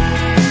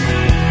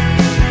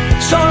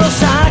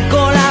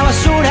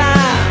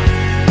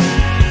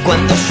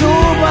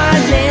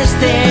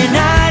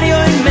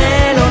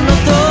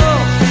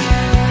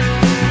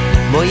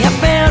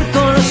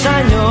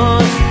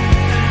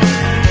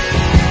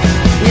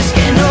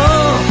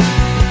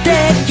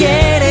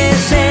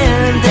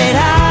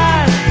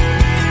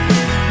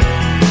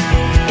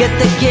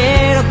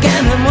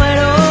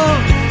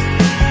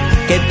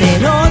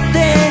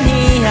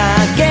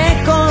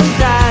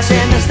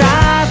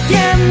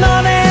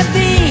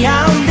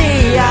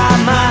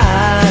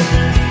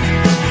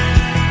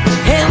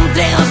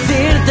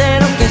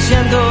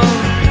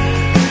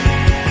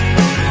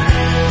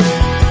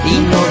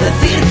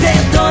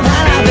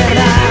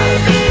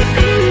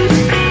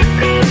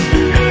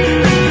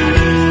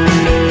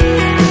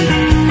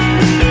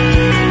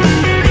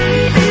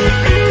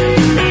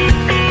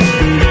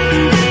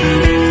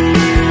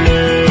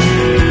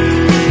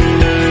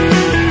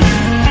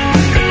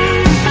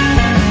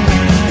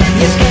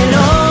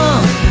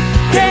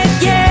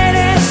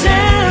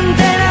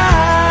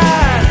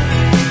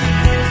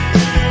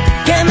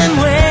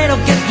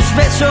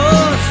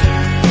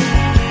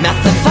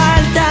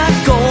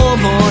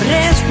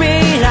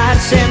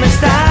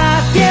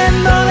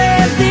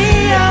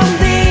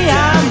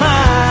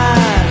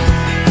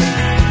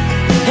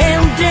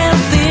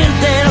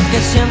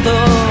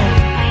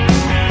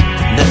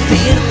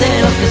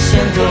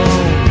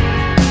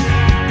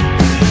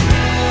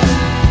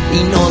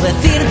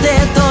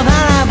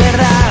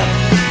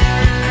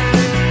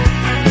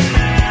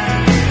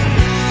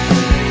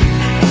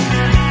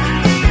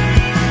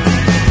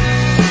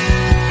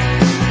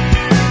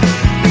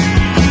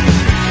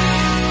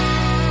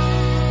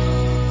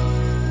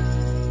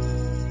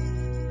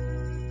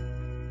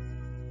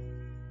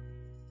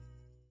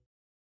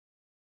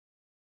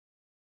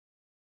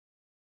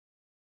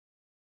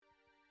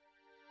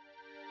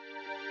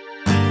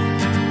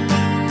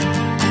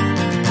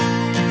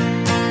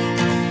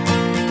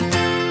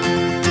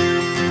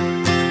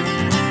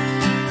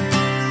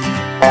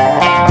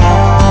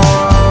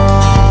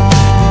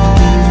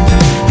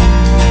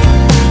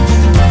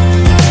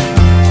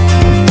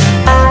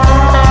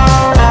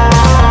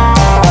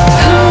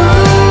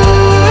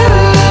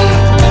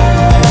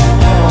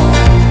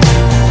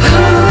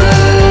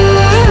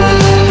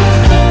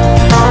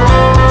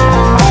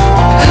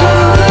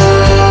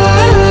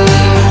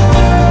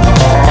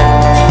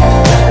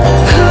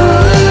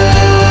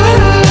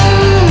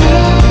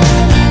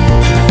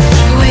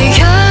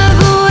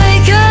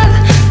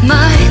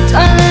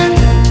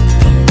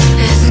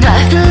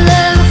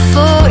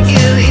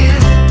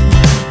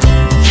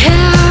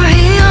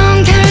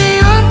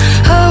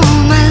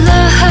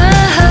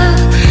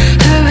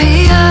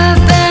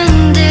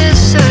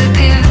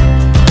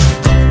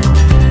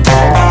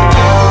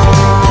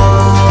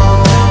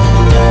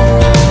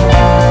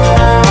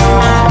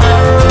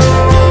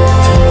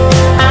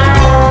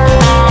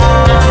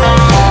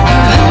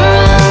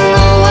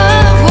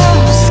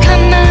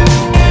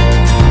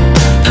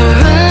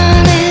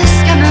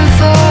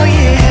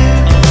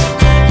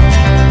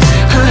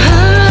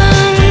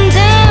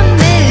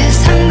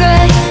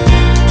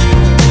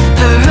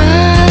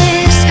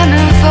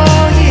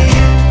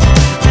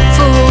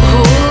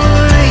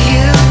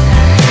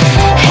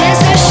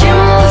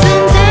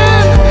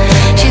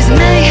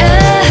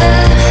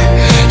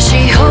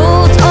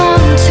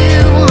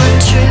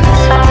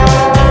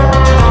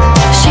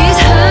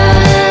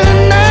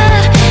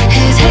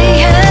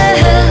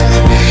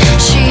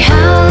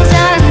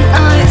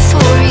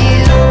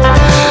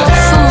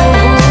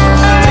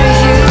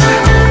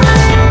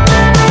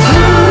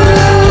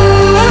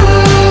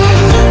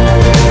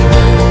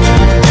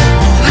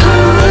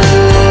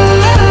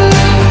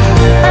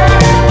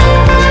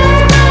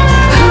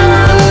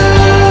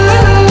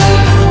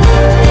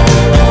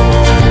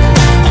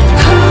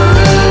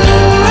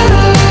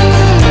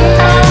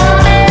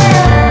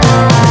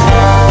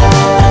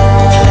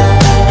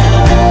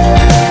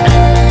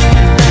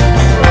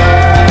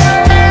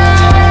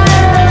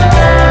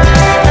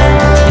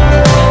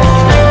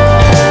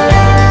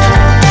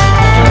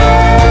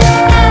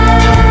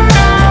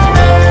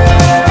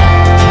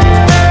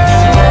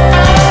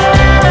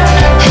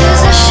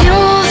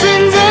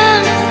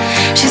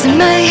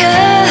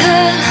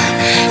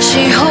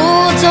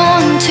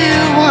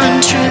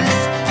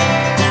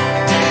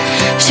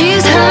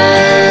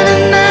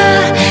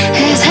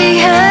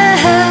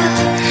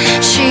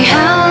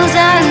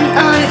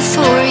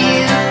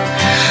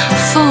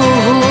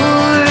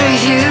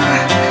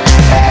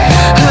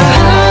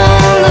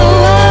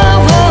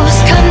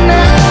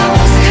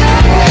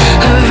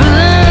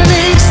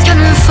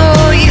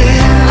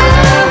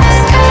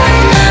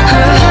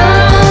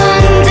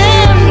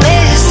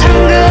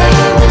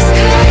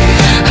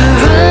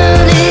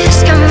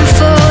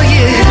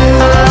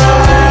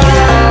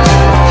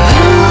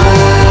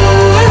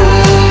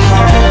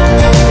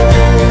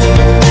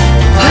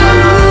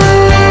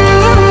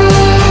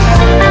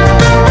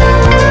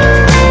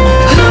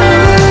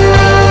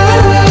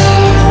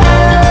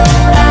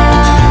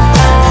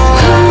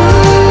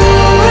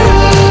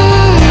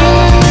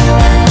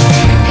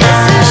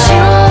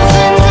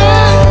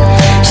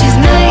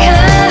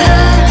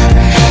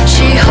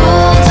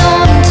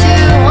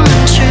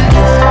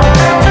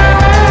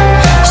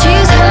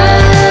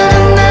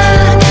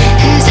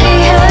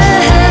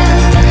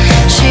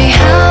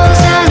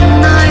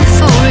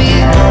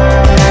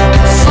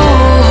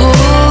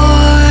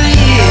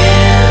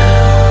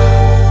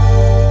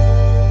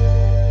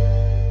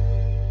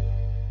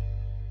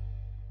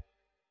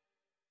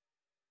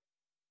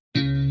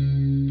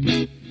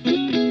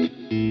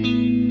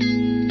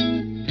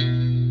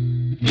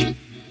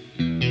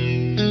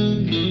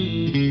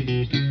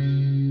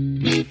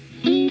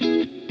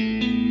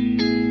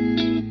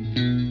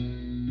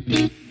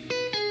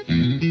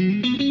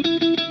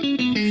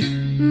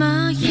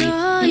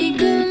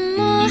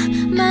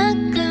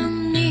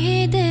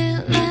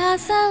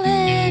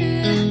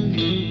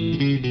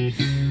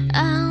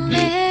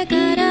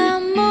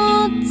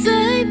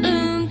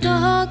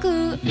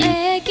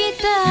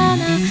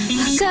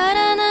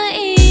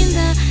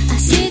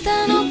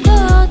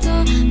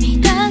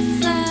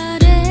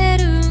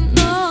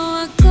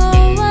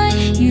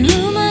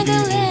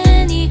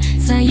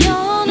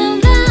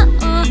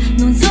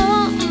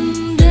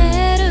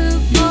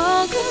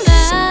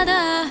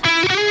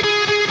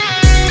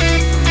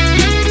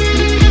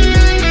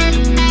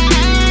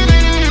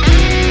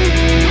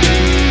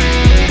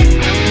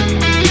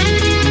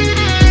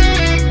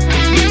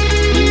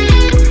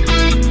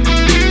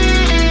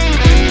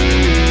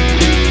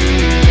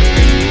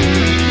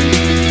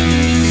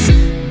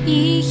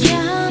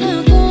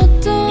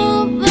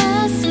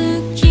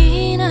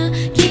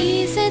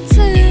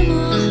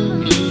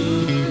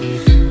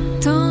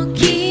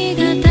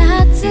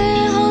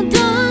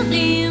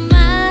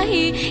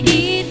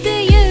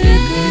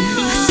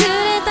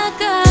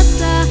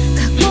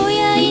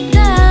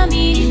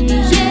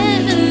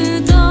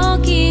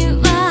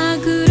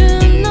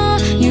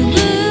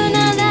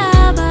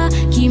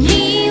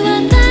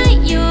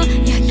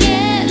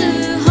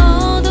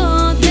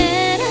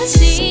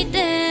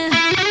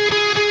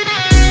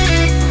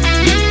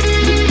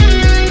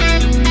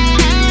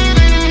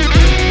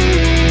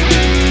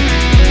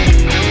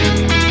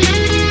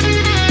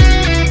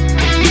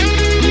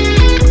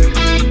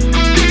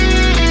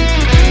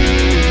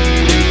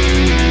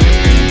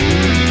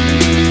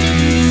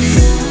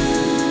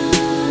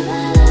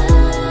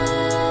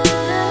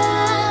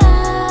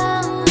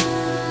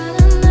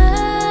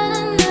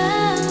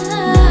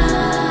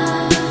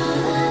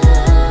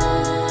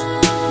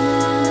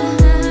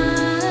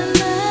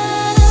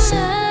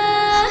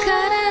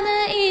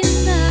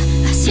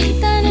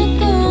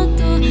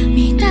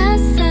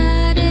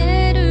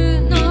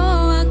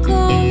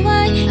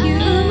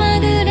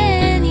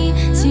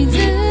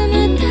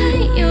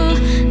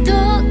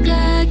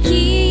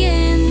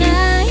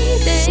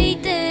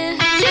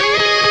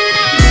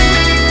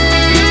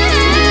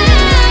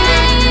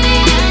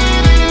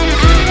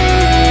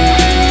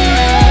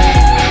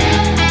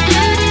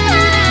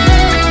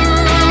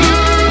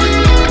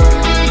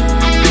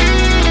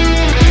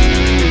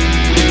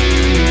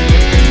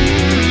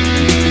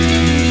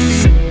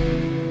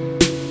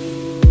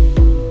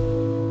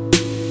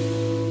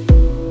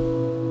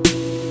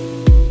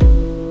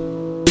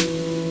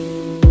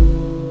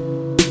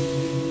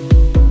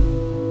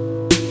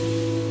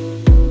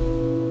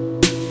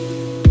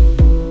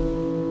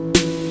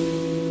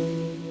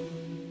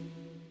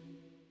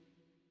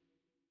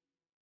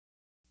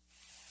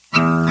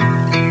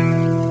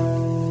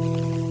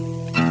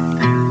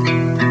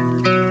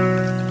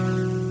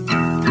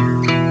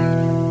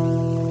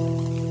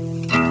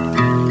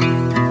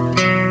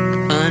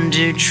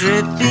Under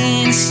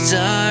dripping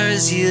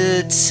stars,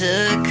 you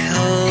took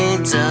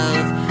hold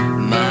of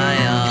my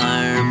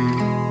arm.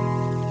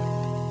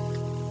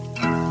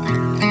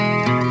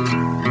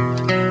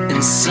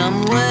 And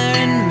somewhere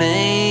in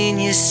Maine,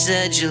 you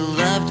said you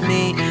loved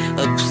me,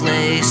 a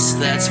place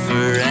that's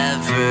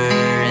forever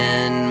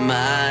in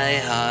my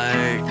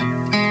heart.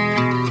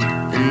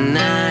 And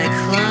I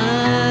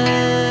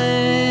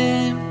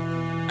climb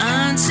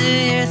onto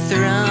your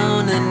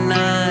throne, and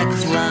I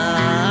climb.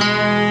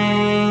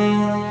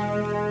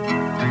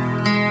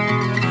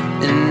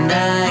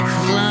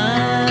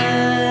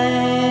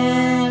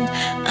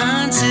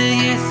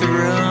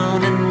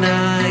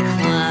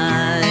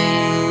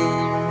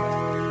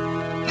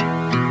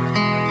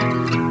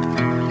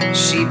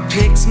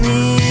 Picked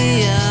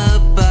me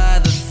up by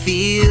the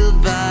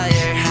field by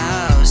your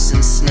house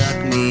and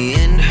snuck me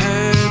in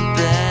her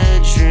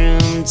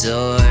bedroom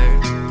door.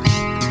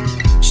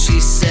 She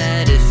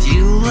said, if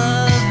you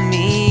love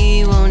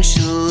me, won't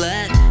you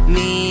let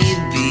me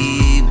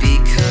be,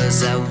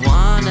 because I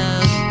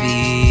wanna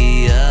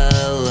be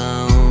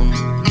alone.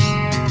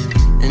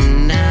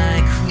 And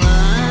I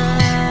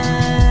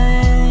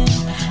climb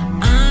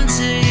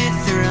onto your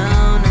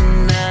throne,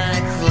 and I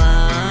climb.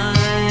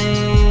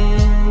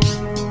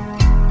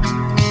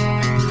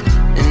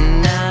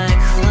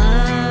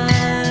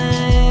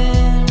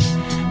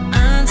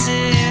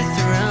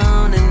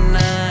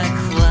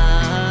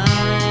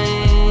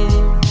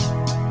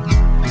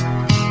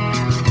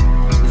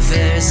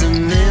 There's a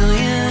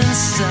million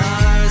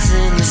stars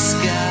in the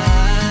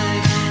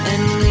sky,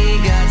 and we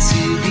got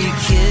to be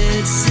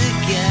kids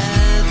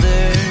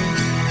together.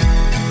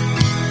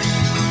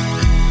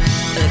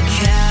 A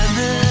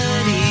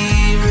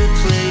cavity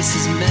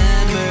replaces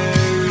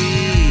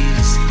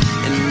memories,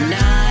 and I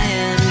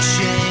am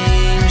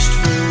changed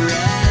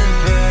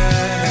forever.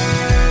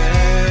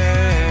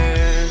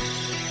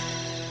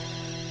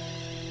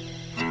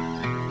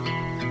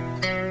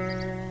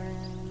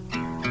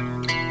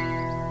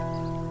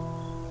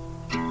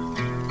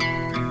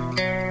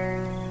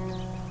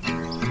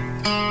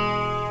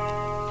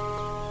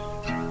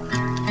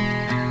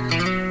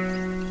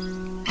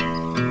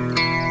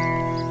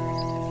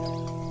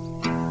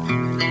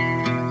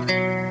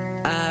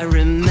 I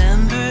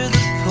remember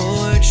the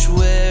porch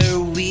where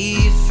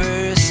we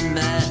first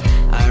met.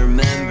 I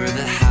remember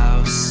the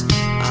house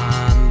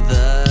on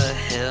the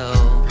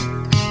hill.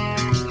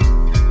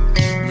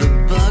 The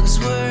bugs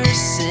were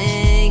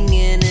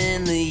singing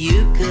in the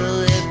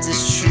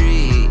eucalyptus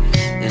tree,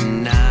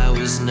 and I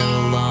was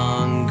no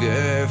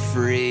longer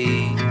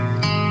free.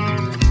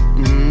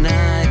 And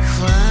I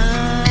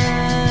climbed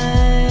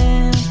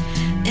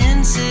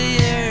into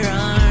your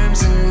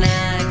arms, and I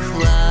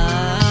climbed.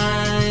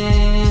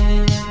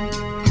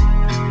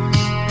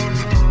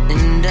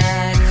 And I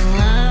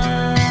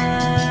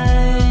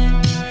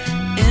climbed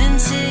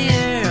into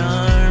your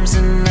arms,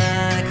 and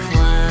I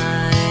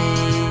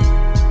climbed.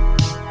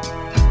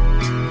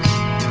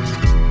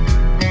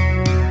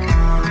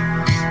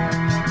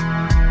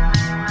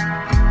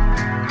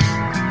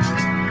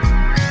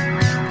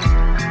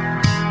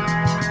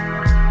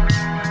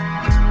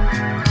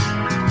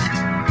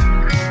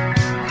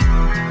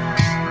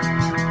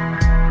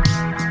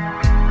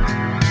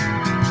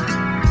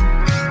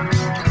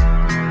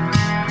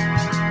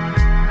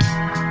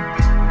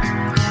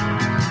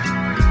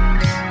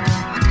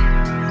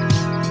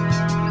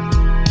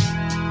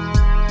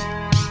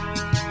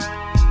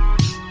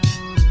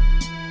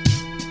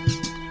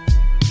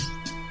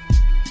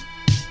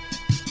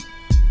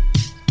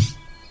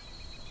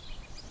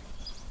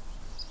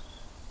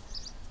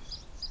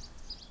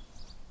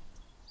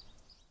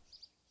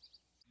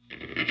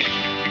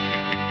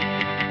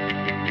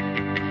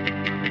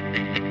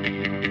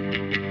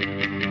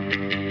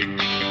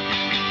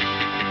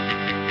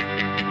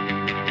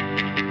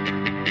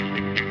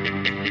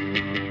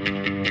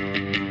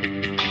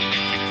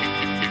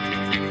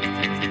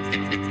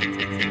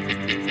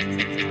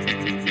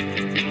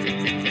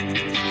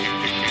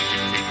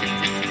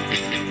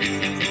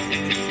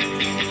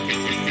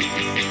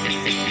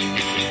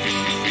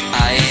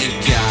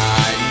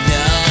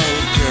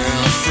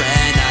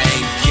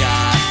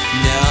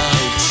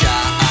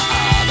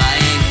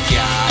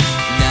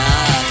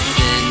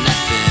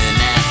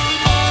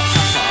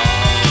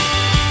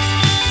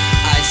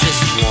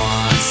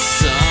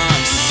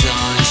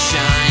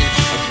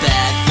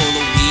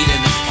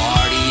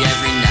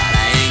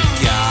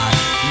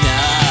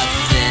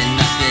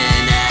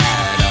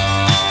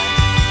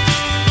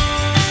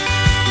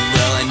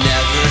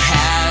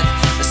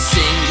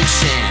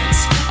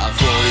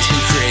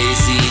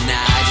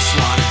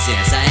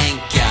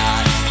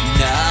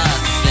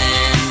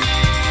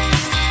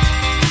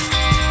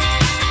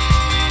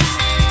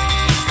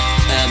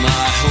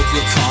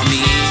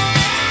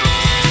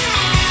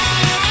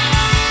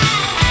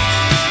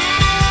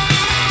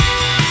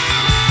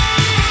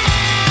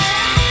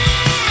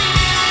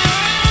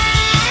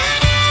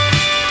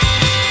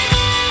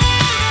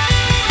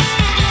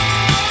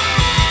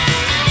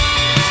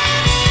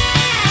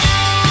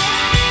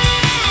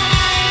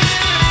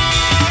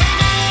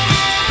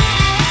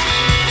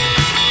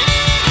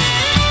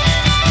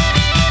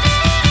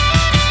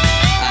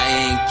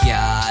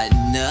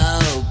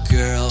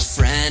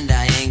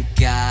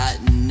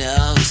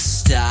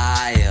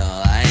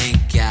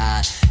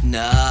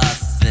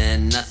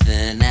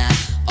 nothing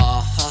at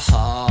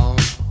all.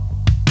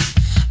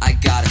 I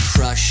got a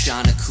crush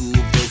on a cool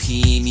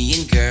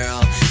bohemian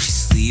girl. She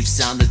sleeps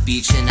on the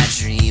beach and I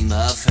dream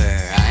of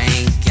her. I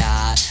ain't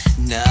got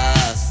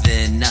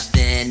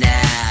nothing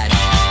at all.